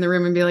come in the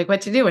room and be like,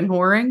 "What you doing,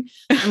 whoring?"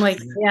 I'm like,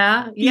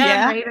 yeah.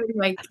 Right?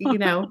 Like,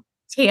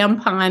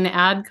 tampon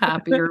ad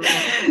copy or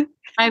whatever.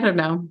 I don't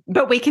know.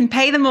 But we can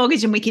pay the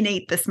mortgage and we can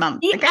eat this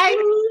month. I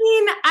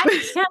mean,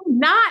 I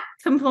cannot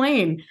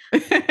complain.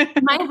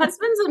 My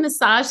husband's a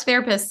massage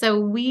therapist, so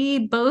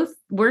we both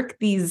work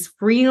these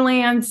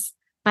freelance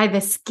by the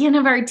skin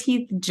of our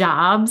teeth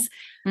jobs.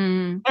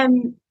 Mm.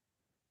 And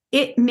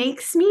it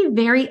makes me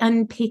very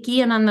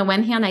unpicky. And on the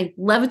one hand, I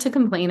love to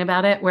complain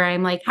about it, where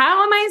I'm like,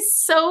 how am I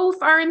so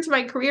far into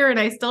my career and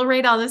I still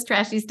write all this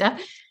trashy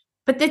stuff?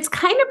 But it's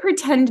kind of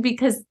pretend,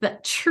 because the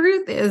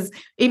truth is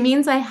it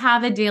means I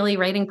have a daily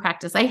writing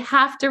practice. I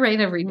have to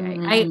write every day.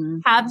 I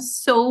have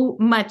so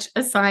much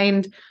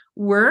assigned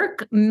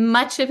work,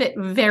 much of it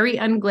very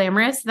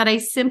unglamorous, that I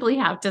simply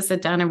have to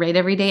sit down and write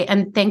every day.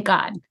 And thank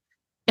God.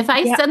 If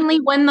I suddenly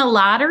won the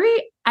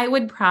lottery, I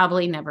would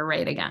probably never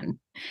write again.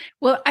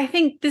 Well, I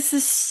think this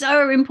is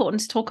so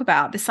important to talk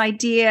about, this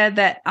idea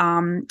that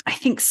I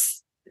think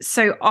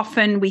so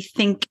often we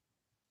think,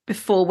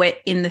 before we're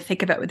in the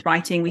thick of it with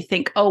writing, we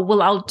think, oh,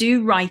 well, I'll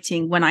do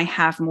writing when I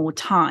have more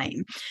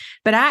time.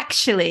 But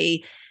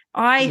actually,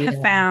 I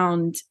have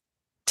found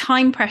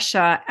time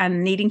pressure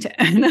and needing to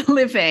earn a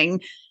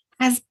living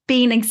has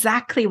been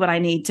exactly what I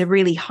need to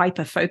really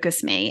hyper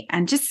focus me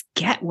and just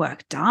get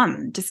work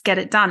done, just get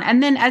it done.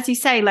 And then, as you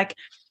say, like,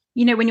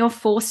 when you're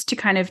forced to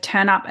kind of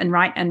turn up and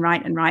write and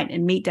write and write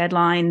and meet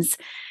deadlines,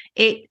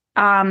 it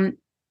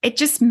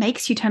just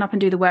makes you turn up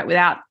and do the work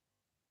without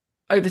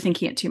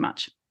overthinking it too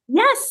much.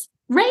 Yes,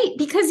 right.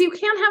 Because you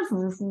can't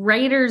have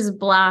writer's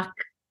block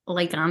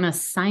like on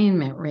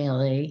assignment,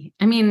 really.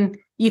 I mean,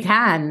 you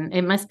can.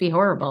 It must be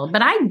horrible.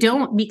 But I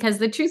don't, because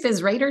the truth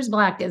is writer's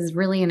block is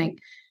really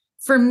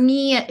for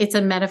me, it's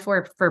a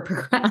metaphor for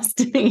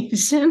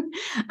procrastination.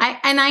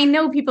 I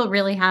know people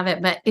really have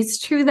it, but it's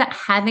true that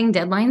having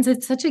deadlines,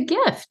 it's such a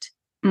gift.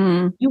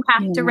 You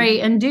have to write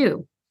and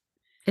do.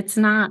 It's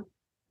not,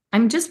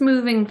 I'm just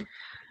moving.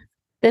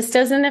 This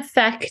doesn't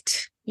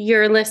affect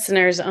your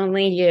listeners,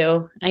 only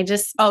you.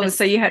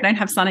 So you don't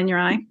have sun in your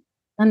eye?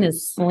 Sun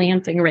is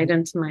slanting right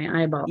into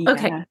my eyeball. Yeah.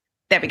 Okay.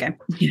 There we go.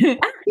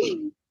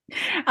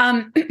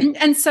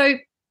 And so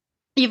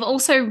you've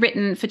also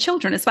written for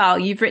children as well.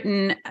 You've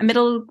written a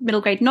middle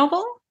grade novel.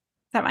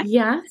 Is that right?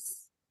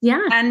 Yes.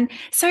 Yeah. And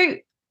so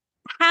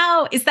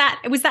how is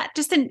that? Was that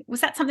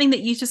something that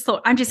you just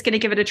thought, I'm just going to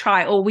give it a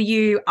try? Or were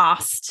you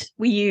asked,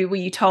 were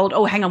you told,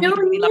 oh, hang on, we'd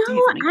really love to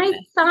hear something I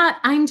thought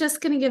I'm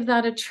just going to give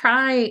that a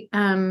try.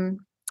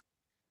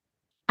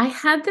 I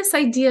had this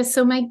idea.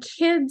 So my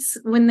kids,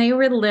 when they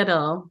were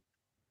little,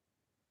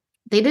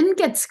 they didn't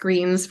get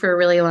screens for a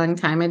really long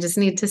time. I just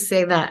need to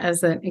say that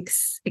as an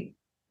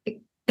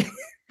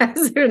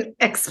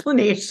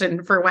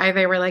explanation for why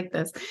they were like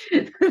this.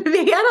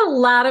 They had a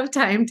lot of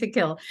time to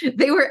kill.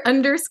 They were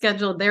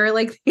underscheduled. They were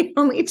like the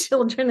only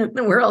children in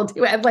the world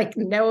who had like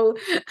no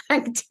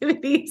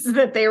activities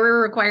that they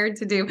were required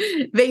to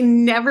do. They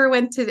never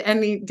did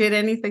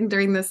anything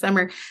during the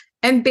summer.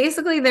 And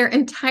basically their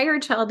entire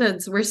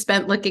childhoods were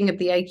spent looking at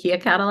the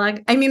IKEA catalog.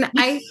 I mean,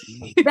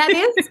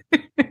 that is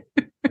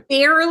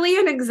barely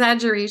an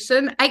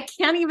exaggeration.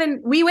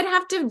 We would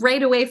have to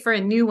write away for a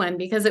new one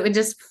because it would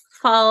just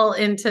fall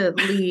into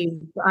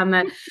leaves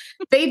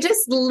they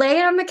just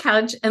lay on the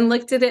couch and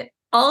looked at it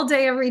all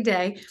day, every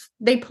day.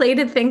 They played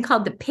a thing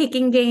called the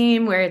picking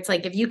game, where it's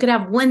like, if you could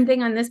have one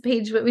thing on this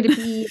page, what would it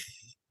be?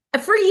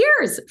 For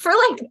years, for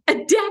like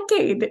a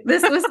decade,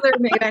 this was their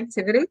main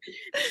activity.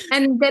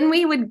 And then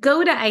we would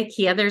go to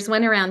IKEA. There's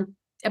one around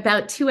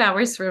about 2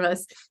 hours from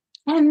us.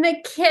 And the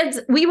kids,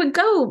 we would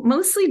go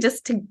mostly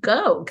just to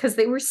go because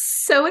they were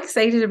so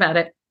excited about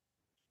it.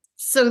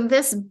 So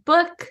this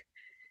book,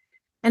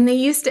 and they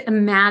used to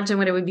imagine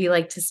what it would be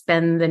like to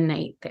spend the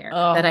night there.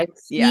 That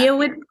IKEA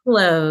would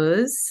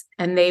close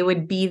and they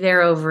would be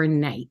there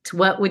overnight.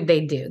 What would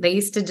they do? They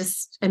used to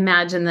just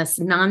imagine this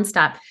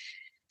nonstop.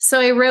 So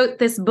I wrote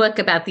this book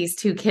about these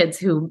two kids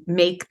who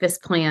make this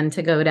plan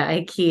to go to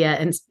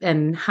IKEA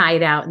and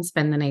hide out and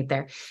spend the night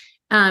there.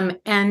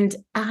 And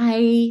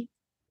I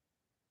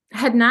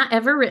had not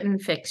ever written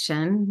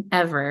fiction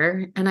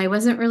ever. And I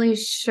wasn't really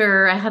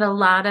sure. I had a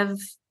lot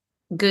of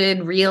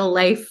good real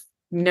life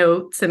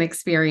notes and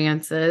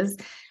experiences,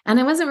 and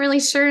I wasn't really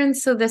sure. And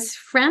so this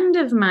friend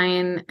of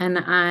mine and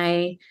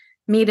I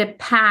made a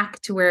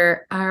pact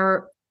where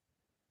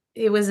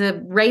it was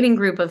a writing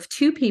group of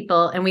 2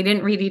 people and we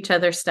didn't read each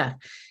other's stuff.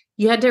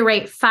 You had to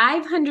write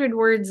 500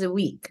 words a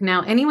week.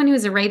 Now, anyone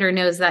who's a writer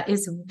knows that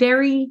is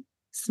very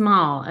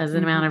small as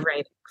an amount of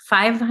writing.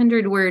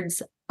 500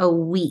 words a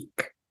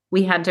week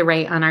we had to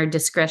write on our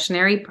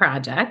discretionary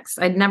projects.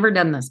 I'd never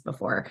done this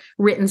before,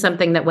 written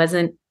something that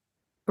wasn't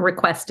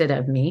requested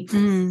of me.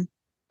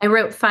 I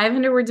wrote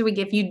 500 words a week.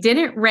 If you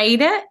didn't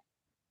write it,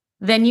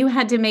 then you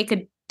had to make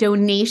a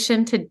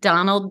donation to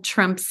Donald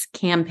Trump's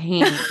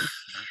campaign.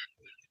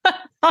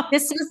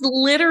 This was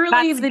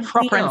literally the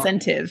proper deal.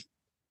 incentive.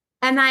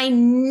 And I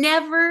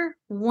never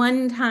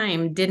one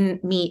time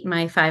didn't meet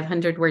my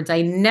 500 words.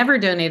 I never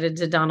donated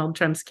to Donald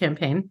Trump's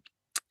campaign.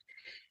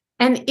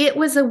 And it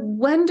was a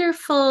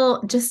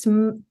wonderful, just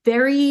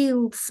very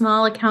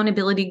small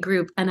accountability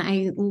group. And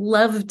I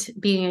loved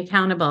being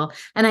accountable.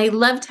 And I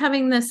loved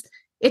having this.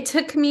 It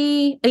took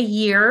me a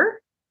year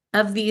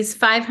of these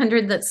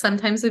 500 that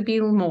sometimes would be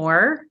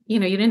more. You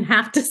know, you didn't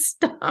have to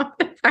stop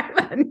at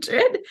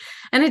 500.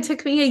 And it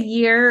took me a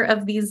year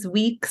of these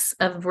weeks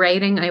of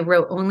writing. I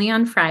wrote only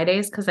on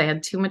Fridays because I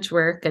had too much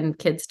work and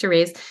kids to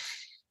raise.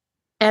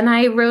 And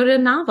I wrote a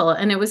novel,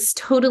 and it was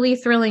totally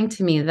thrilling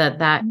to me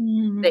that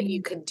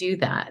you could do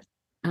that.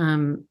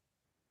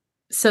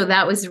 So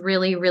that was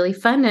really, really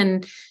fun.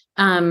 And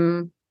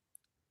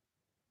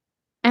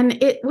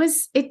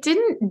it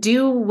didn't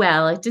do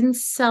well. It didn't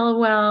sell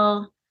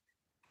well.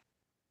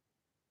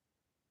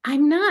 I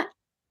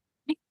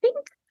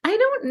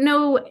don't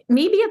know.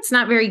 Maybe it's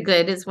not very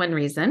good is one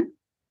reason.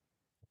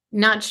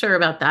 Not sure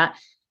about that.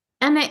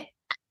 And I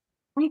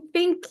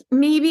think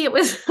maybe it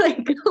was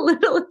like a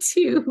little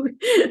too,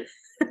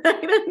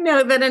 I don't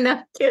know that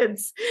enough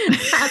kids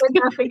had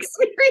enough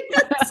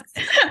experience.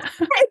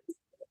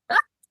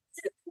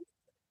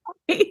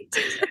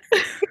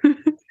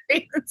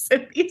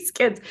 Of these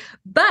kids.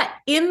 But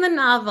in the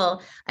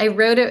novel, I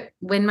wrote it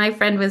when my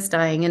friend was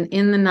dying. And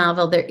in the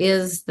novel, there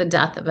is the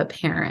death of a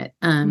parent.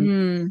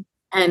 And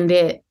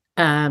it,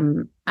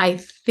 I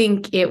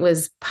think it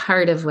was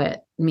part of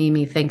what made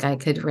me think I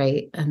could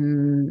write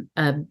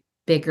a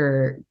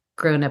bigger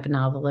grown-up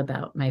novel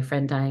about my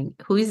friend dying.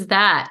 Who's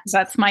that?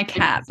 That's my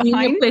cat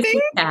behind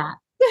me. Cat.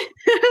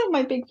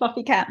 My big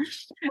fluffy cat.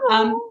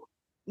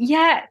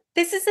 Yeah,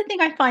 this is the thing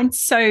I find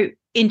so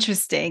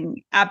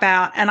interesting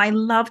about, and I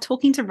love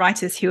talking to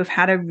writers who have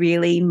had a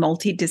really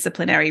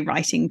multidisciplinary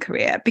writing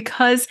career,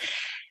 because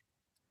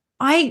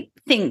I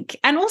think,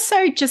 and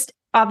also just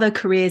other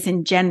careers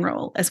in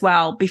general as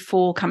well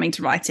before coming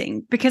to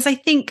writing, because I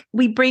think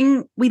we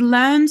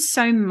learn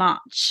so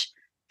much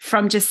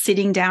from just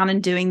sitting down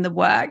and doing the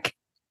work,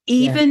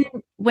 even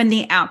when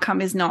the outcome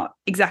is not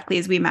exactly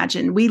as we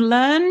imagine. We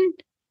learn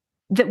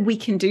that we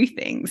can do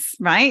things,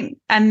 right?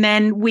 And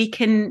then we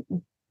can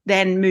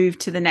then move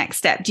to the next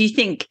step. Do you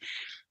think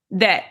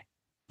that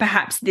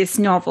perhaps this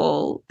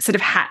novel sort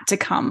of had to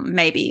come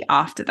maybe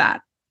after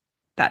that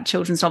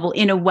children's novel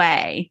in a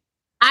way?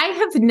 I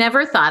have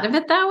never thought of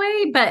it that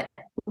way, but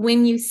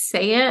when you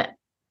say it,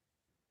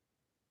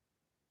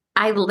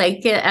 I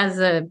like it as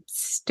a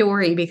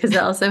story because it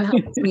also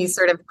helps me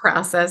sort of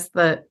process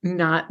the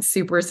not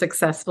super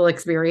successful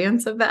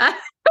experience of that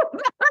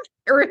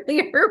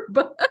earlier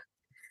book.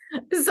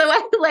 So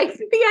I like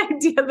the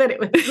idea that it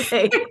was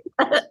like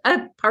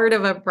a part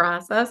of a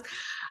process.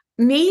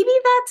 Maybe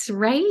that's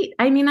right.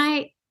 I mean,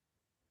 I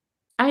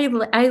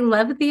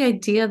love the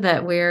idea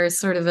that we're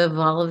sort of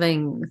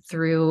evolving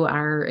through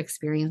our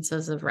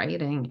experiences of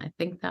writing. I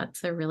think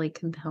that's a really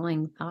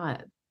compelling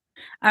thought.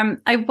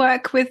 I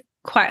work with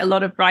quite a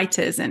lot of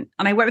writers and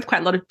I work with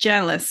quite a lot of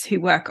journalists who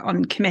work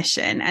on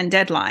commission and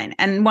deadline.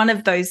 And one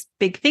of those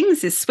big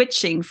things is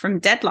switching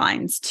from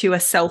deadlines to a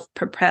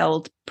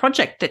self-propelled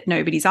project that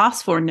nobody's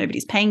asked for and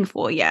nobody's paying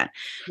for yet.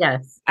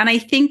 Yes. And I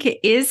think it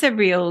is a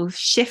real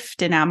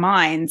shift in our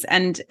minds.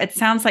 And it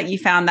sounds like you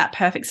found that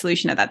perfect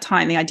solution at that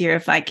time, the idea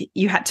of like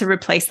you had to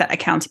replace that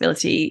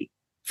accountability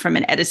from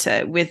an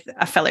editor with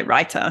a fellow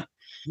writer.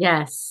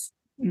 Yes.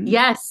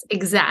 Yes,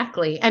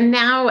 exactly. And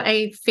now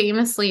I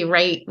famously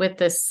write with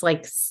this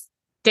like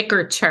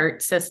sticker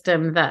chart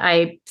system that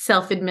I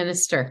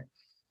self-administer,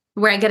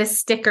 where I get a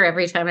sticker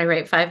every time I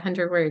write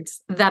 500 words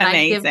that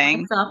Amazing. I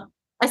give myself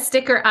a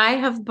sticker I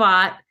have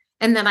bought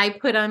and then I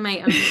put on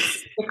my own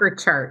sticker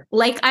chart.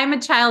 Like I'm a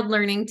child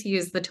learning to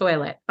use the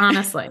toilet,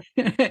 honestly.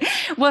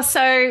 Well,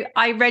 so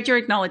I read your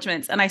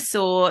acknowledgements and I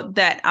saw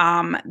that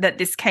that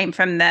this came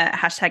from the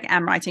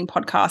 #AmWriting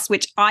podcast,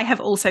 which I have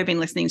also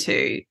been listening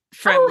to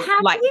from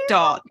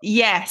Dot.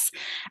 Yes.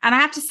 And I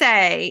have to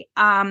say,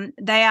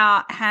 they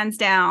are hands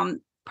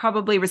down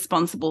probably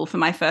responsible for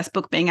my first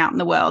book being out in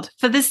the world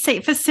for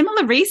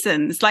similar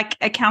reasons, like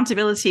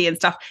accountability and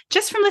stuff,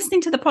 just from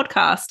listening to the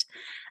podcast.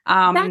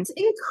 That's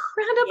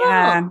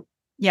incredible.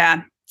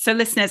 Yeah. So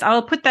listeners,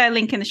 I'll put their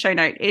link in the show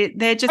note.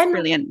 They're just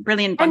brilliant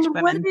bunch of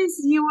women.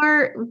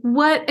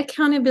 What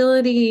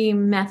accountability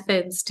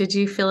methods did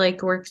you feel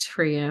like worked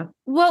for you?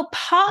 Well,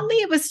 partly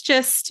it was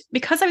just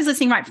because I was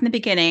listening right from the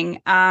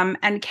beginning.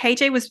 And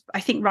KJ was, I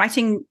think,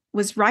 writing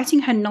her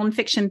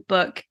nonfiction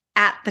book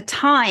at the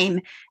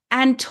time.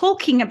 and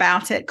talking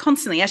about it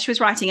constantly as she was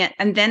writing it,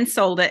 and then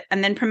sold it,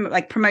 and then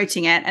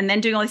promoting it, and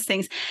then doing all these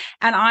things.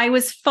 And I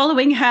was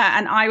following her,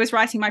 and I was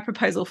writing my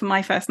proposal for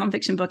my first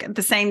nonfiction book at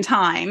the same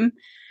time.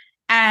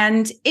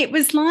 And it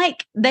was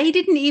like they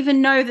didn't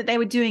even know that they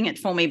were doing it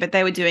for me, but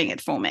they were doing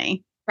it for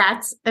me.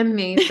 That's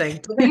amazing.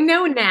 Do they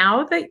know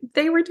now that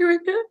they were doing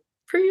it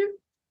for you?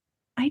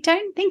 I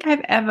don't think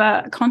I've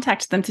ever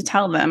contacted them to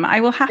tell them. I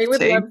will have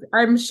to.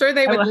 I'm sure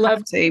they would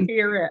love to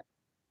hear it.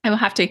 I will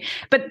have to.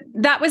 But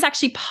that was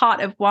actually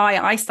part of why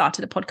I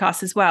started a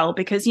podcast as well,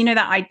 because,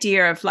 that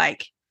idea of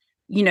like,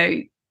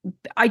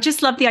 I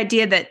just love the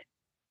idea that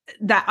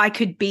I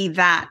could be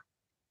that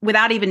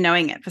without even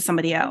knowing it for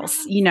somebody else.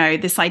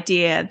 This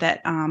idea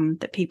that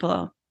that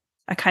people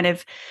are kind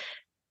of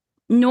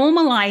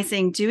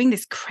normalizing doing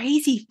this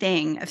crazy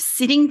thing of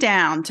sitting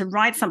down to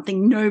write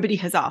something nobody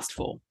has asked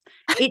for.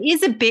 It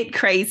is a bit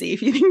crazy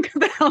if you think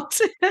about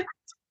it.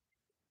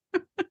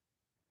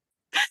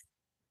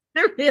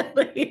 It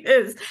really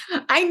is.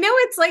 I know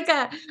it's like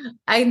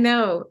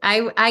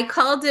I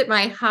called it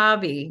my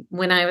hobby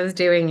when I was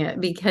doing it,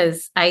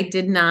 because I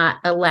did not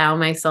allow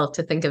myself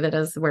to think of it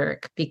as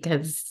work,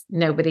 because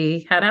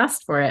nobody had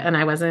asked for it. And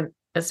I wasn't,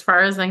 as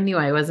far as I knew,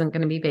 I wasn't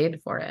going to be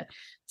paid for it.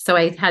 So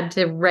I had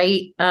to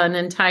write an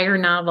entire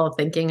novel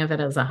thinking of it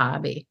as a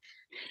hobby.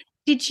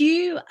 Did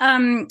you,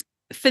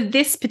 for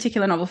this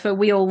particular novel, for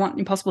We All Want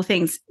Impossible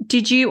Things,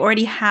 did you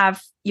already have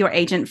your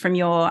agent from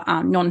your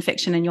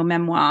nonfiction and your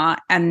memoir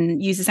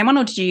and use the same one,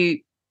 or did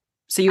you?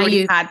 So you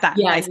already had that?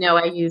 Yeah, no,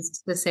 I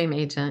used the same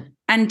agent.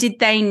 And did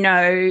they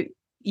know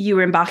you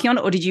were embarking on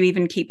it, or did you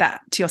even keep that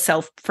to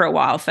yourself for a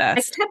while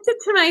first? I kept it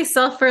to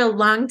myself for a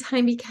long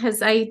time,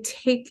 because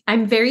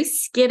I'm very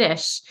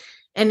skittish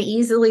and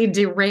easily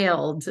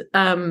derailed.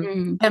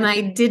 And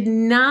I did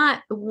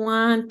not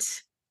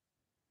want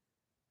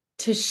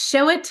to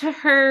show it to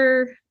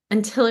her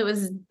until it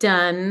was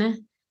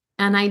done.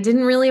 And I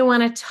didn't really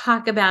want to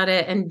talk about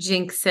it and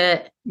jinx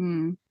it.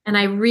 And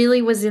I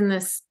really was in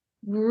this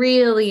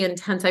really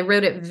intense, I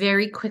wrote it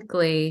very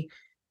quickly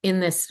in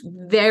this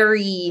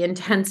very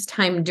intense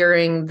time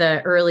during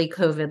the early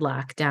COVID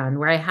lockdown,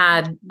 where I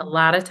had a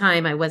lot of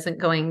time. I wasn't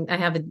going, I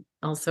have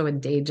also a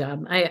day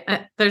job.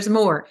 There's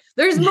more,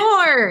 Penny,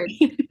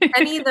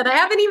 that I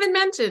haven't even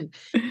mentioned.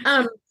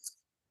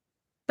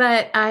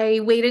 But I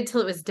waited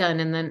till it was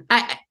done. And then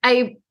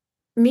I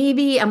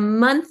maybe a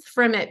month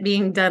from it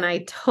being done, I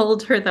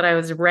told her that I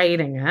was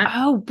writing it.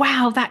 Oh,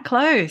 wow. That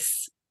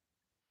close.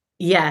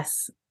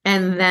 Yes.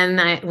 And then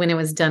when it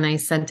was done, I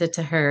sent it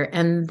to her.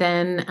 And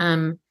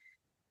then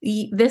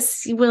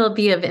this will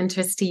be of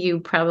interest to you,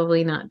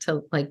 probably not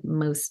to like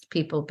most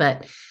people,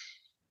 but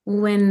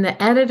when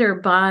the editor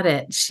bought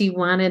it, she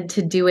wanted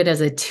to do it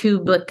as a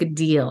 2-book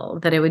deal,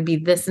 that it would be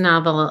this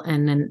novel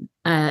and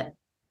an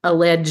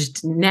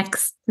alleged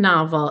next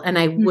novel. And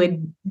I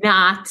would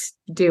not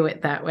do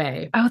it that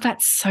way. Oh,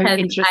 that's so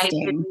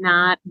interesting. I did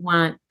not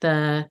want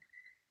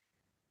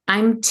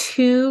I'm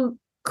too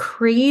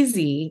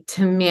crazy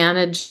to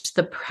manage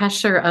the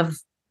pressure of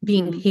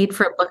being paid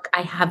for a book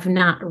I have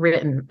not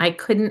written. I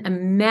couldn't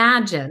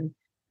imagine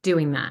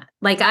doing that.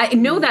 Like, I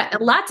know that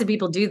lots of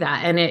people do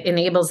that, and it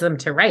enables them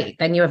to write.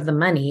 Then you have the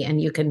money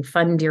and you can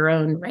fund your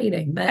own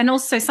writing. But and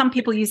also some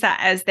people use that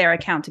as their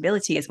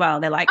accountability as well.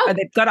 They're like,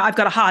 I've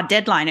got a hard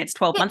deadline. It's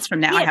 12 months from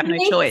now. I have no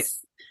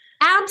choice.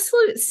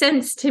 Absolute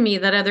sense to me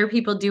that other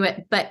people do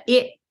it. But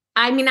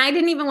I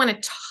didn't even want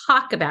to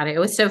talk about it. It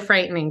was so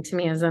frightening to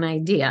me as an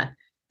idea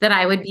that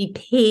I would be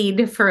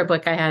paid for a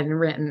book I hadn't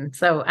written.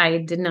 So I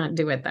did not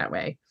do it that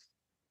way.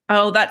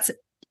 Oh, that's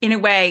in a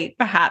way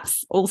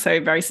perhaps also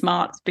very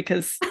smart,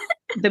 because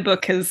the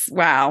book is,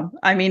 wow.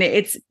 I mean,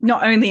 it's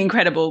not only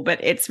incredible,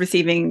 but it's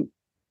receiving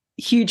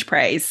huge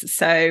praise.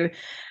 So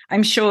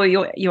I'm sure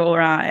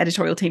your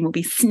editorial team will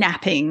be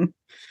snapping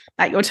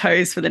at your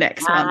toes for the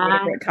next one,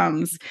 whenever it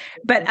comes.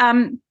 But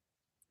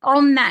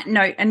on that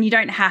note, and you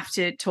don't have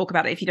to talk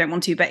about it if you don't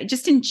want to, but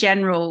just in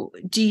general,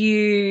 do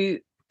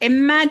you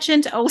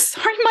imagine, oh,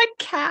 sorry, my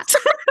cat.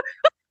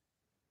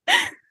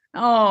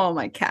 Oh,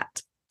 my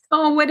cat.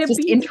 Oh, what a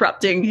just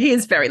interrupting. He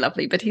is very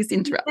lovely, but he's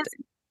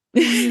interrupting.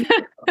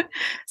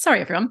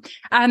 Sorry, everyone.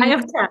 I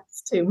have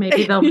cats too.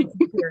 Maybe they'll be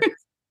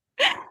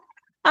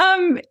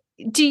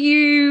do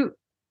you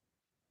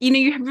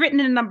have written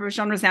in a number of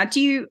genres now.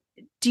 Do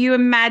you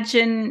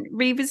imagine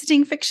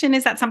revisiting fiction?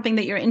 Is that something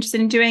that you're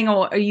interested in doing,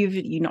 or are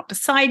you not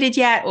decided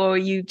yet, or are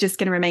you just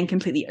going to remain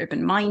completely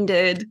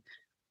open-minded?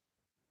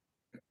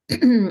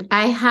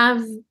 I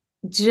have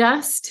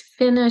just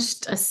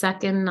finished a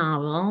second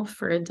novel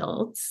for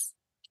adults.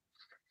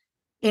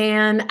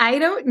 And I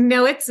don't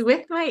know, it's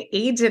with my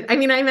agent.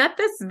 I'm at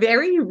this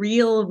very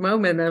real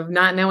moment of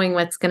not knowing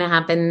what's going to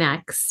happen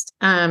next.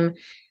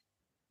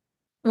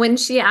 When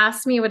she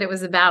asked me what it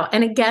was about,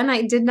 and again,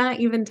 I did not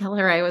even tell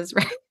her I was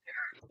writing.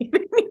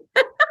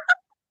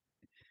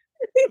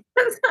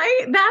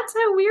 That's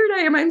how weird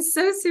I am. I'm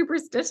so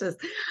superstitious.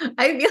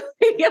 I feel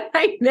like if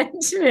I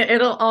mention it,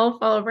 it'll all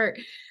fall apart.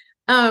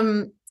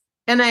 And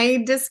And I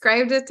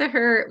described it to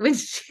her when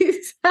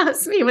she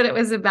asked me what it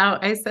was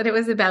about. I said it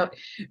was about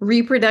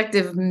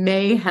reproductive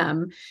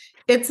mayhem.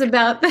 It's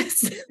about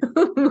this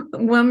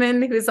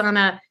woman who's on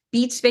a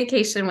beach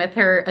vacation with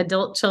her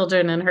adult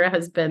children and her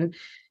husband.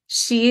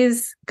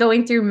 She's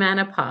going through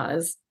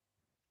menopause.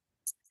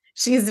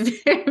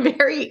 She's very,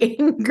 very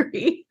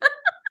angry.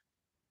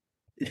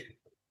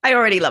 I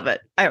already love it.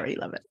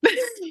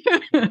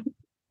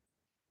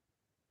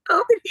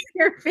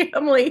 Your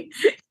family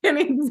can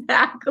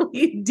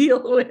exactly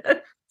deal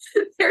with.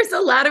 There's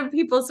a lot of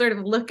people sort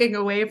of looking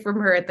away from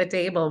her at the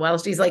table while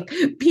she's like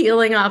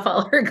peeling off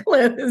all her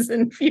clothes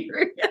and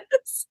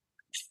furious.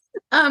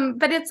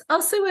 But it's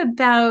also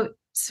about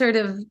sort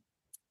of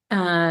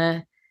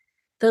the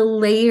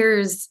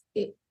layers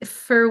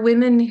for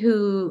women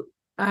who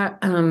are,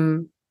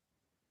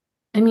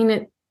 I mean,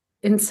 it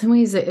in some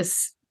ways it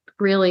is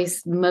really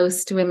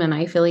most women.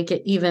 I feel like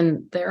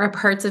there are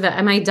parts of it.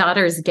 And my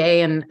daughter's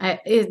gay, and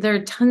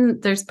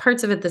there's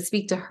parts of it that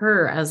speak to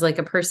her as like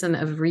a person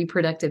of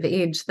reproductive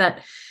age,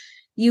 that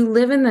you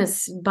live in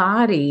this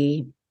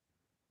body,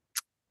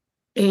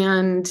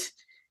 and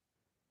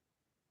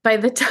by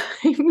the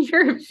time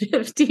you're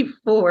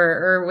 54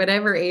 or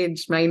whatever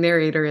age my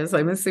narrator is,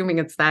 I'm assuming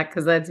it's that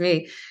because that's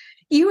me,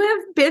 you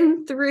have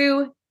been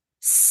through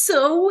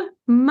so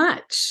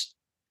much.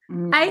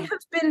 I have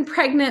been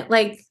pregnant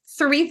like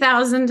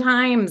 3,000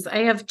 times. I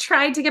have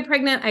tried to get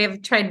pregnant. I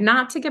have tried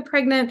not to get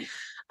pregnant.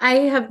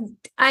 I've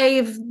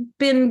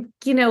been,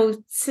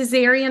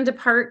 cesarean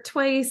apart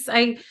twice.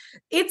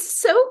 It's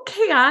so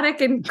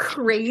chaotic and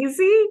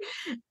crazy.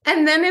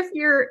 And then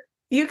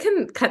you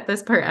can cut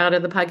this part out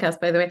of the podcast,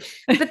 by the way,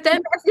 but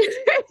then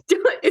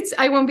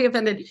I won't be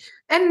offended.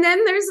 And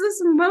then there's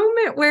this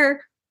moment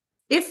where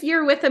if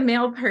you're with a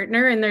male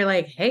partner and they're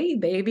like, "Hey,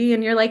 baby,"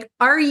 and you're like,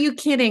 "Are you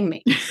kidding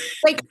me?"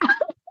 Like,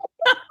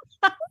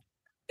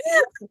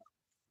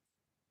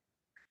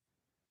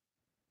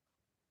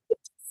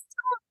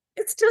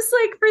 it's just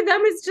like for them,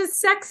 it's just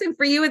sex. And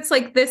for you, it's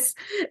like this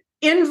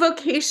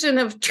invocation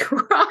of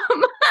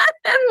trauma.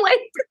 And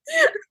like,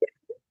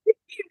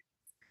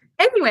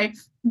 anyway,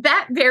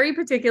 that very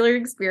particular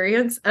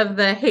experience of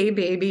the "Hey,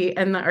 baby"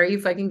 and the "Are you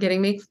fucking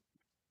kidding me?"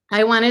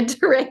 I wanted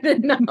to write a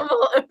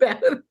novel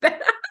about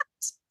that.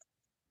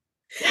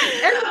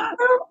 And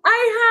so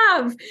I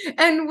have,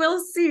 and we'll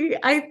see.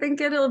 I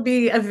think it'll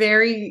be a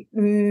very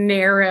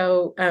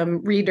narrow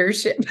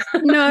readership.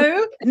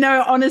 No,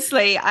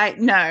 honestly,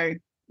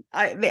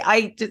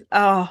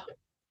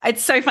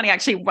 it's so funny.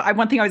 Actually,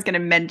 one thing I was going to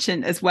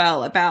mention as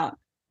well about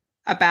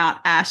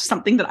Ash,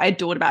 something that I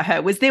adored about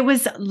her was there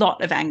was a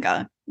lot of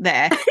anger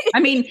there. I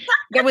mean,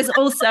 there was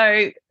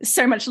also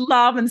so much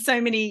love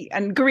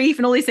and grief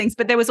and all these things,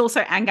 but there was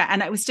also anger,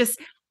 and it was just,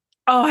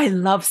 I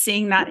love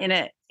seeing that in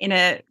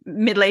a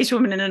middle-aged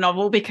woman in a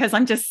novel, because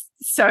I'm just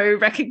so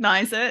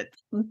recognize it,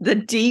 the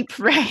deep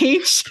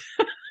rage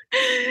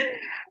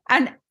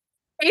and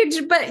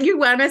age, but you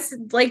want to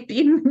like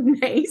be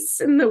nice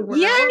in the world.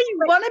 Yeah, you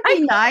want to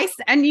be nice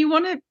and you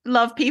want to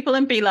love people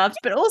and be loved,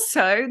 but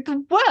also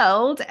the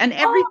world and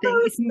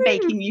everything is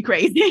making you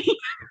crazy.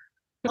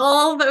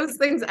 All those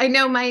things. I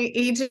know my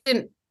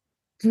agent,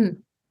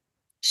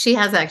 she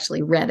has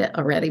actually read it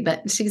already,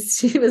 but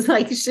she was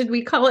like, "Should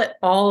we call it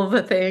All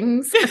the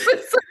Things?" I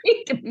was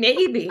like,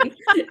 maybe.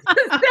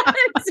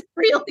 That's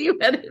really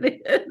what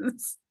it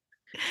is.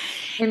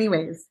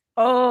 Anyways.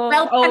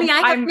 Penny,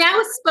 I have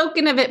now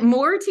spoken of it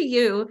more to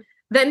you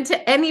than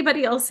to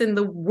anybody else in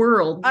the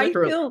world.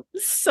 Literally. I feel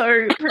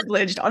so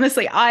privileged.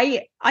 Honestly,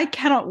 I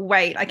cannot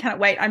wait.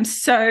 I'm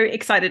so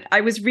excited.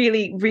 I was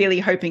really, really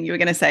hoping you were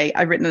going to say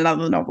I've written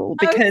another novel,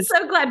 because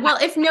I'm so glad. Well,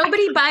 if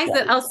nobody buys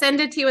it, I'll send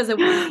it to you as a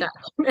Word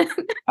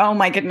document. Oh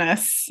my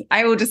goodness.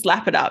 I will just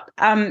lap it up.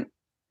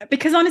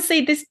 Because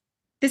honestly,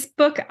 this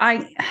book,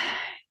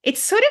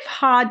 it's sort of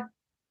hard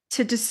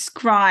to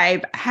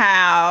describe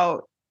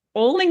how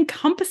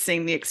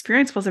all-encompassing the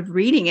experience was of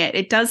reading it.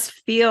 It does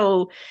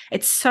feel,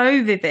 it's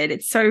so vivid,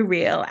 it's so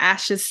real.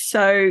 Ash she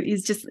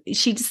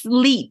just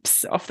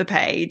leaps off the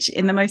page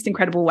in the most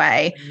incredible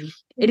way.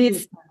 It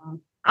is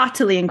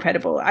utterly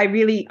incredible. I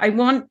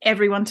want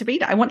everyone to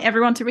read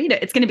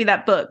it. It's going to be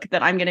that book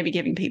that I'm going to be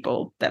giving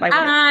people that I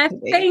want.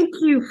 Thank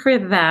you for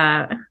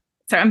that.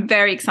 So I'm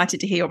very excited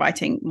to hear you're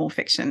writing more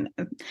fiction.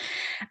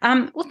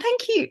 Well,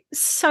 thank you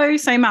so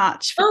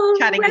much for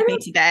chatting with me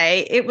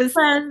today. It was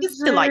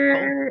just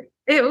delightful.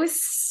 It was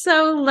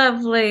so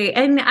lovely.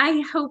 And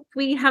I hope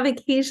we have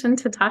occasion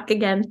to talk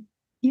again.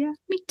 Yeah,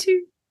 me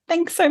too.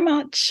 Thanks so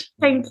much.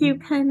 Thank you,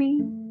 Penny.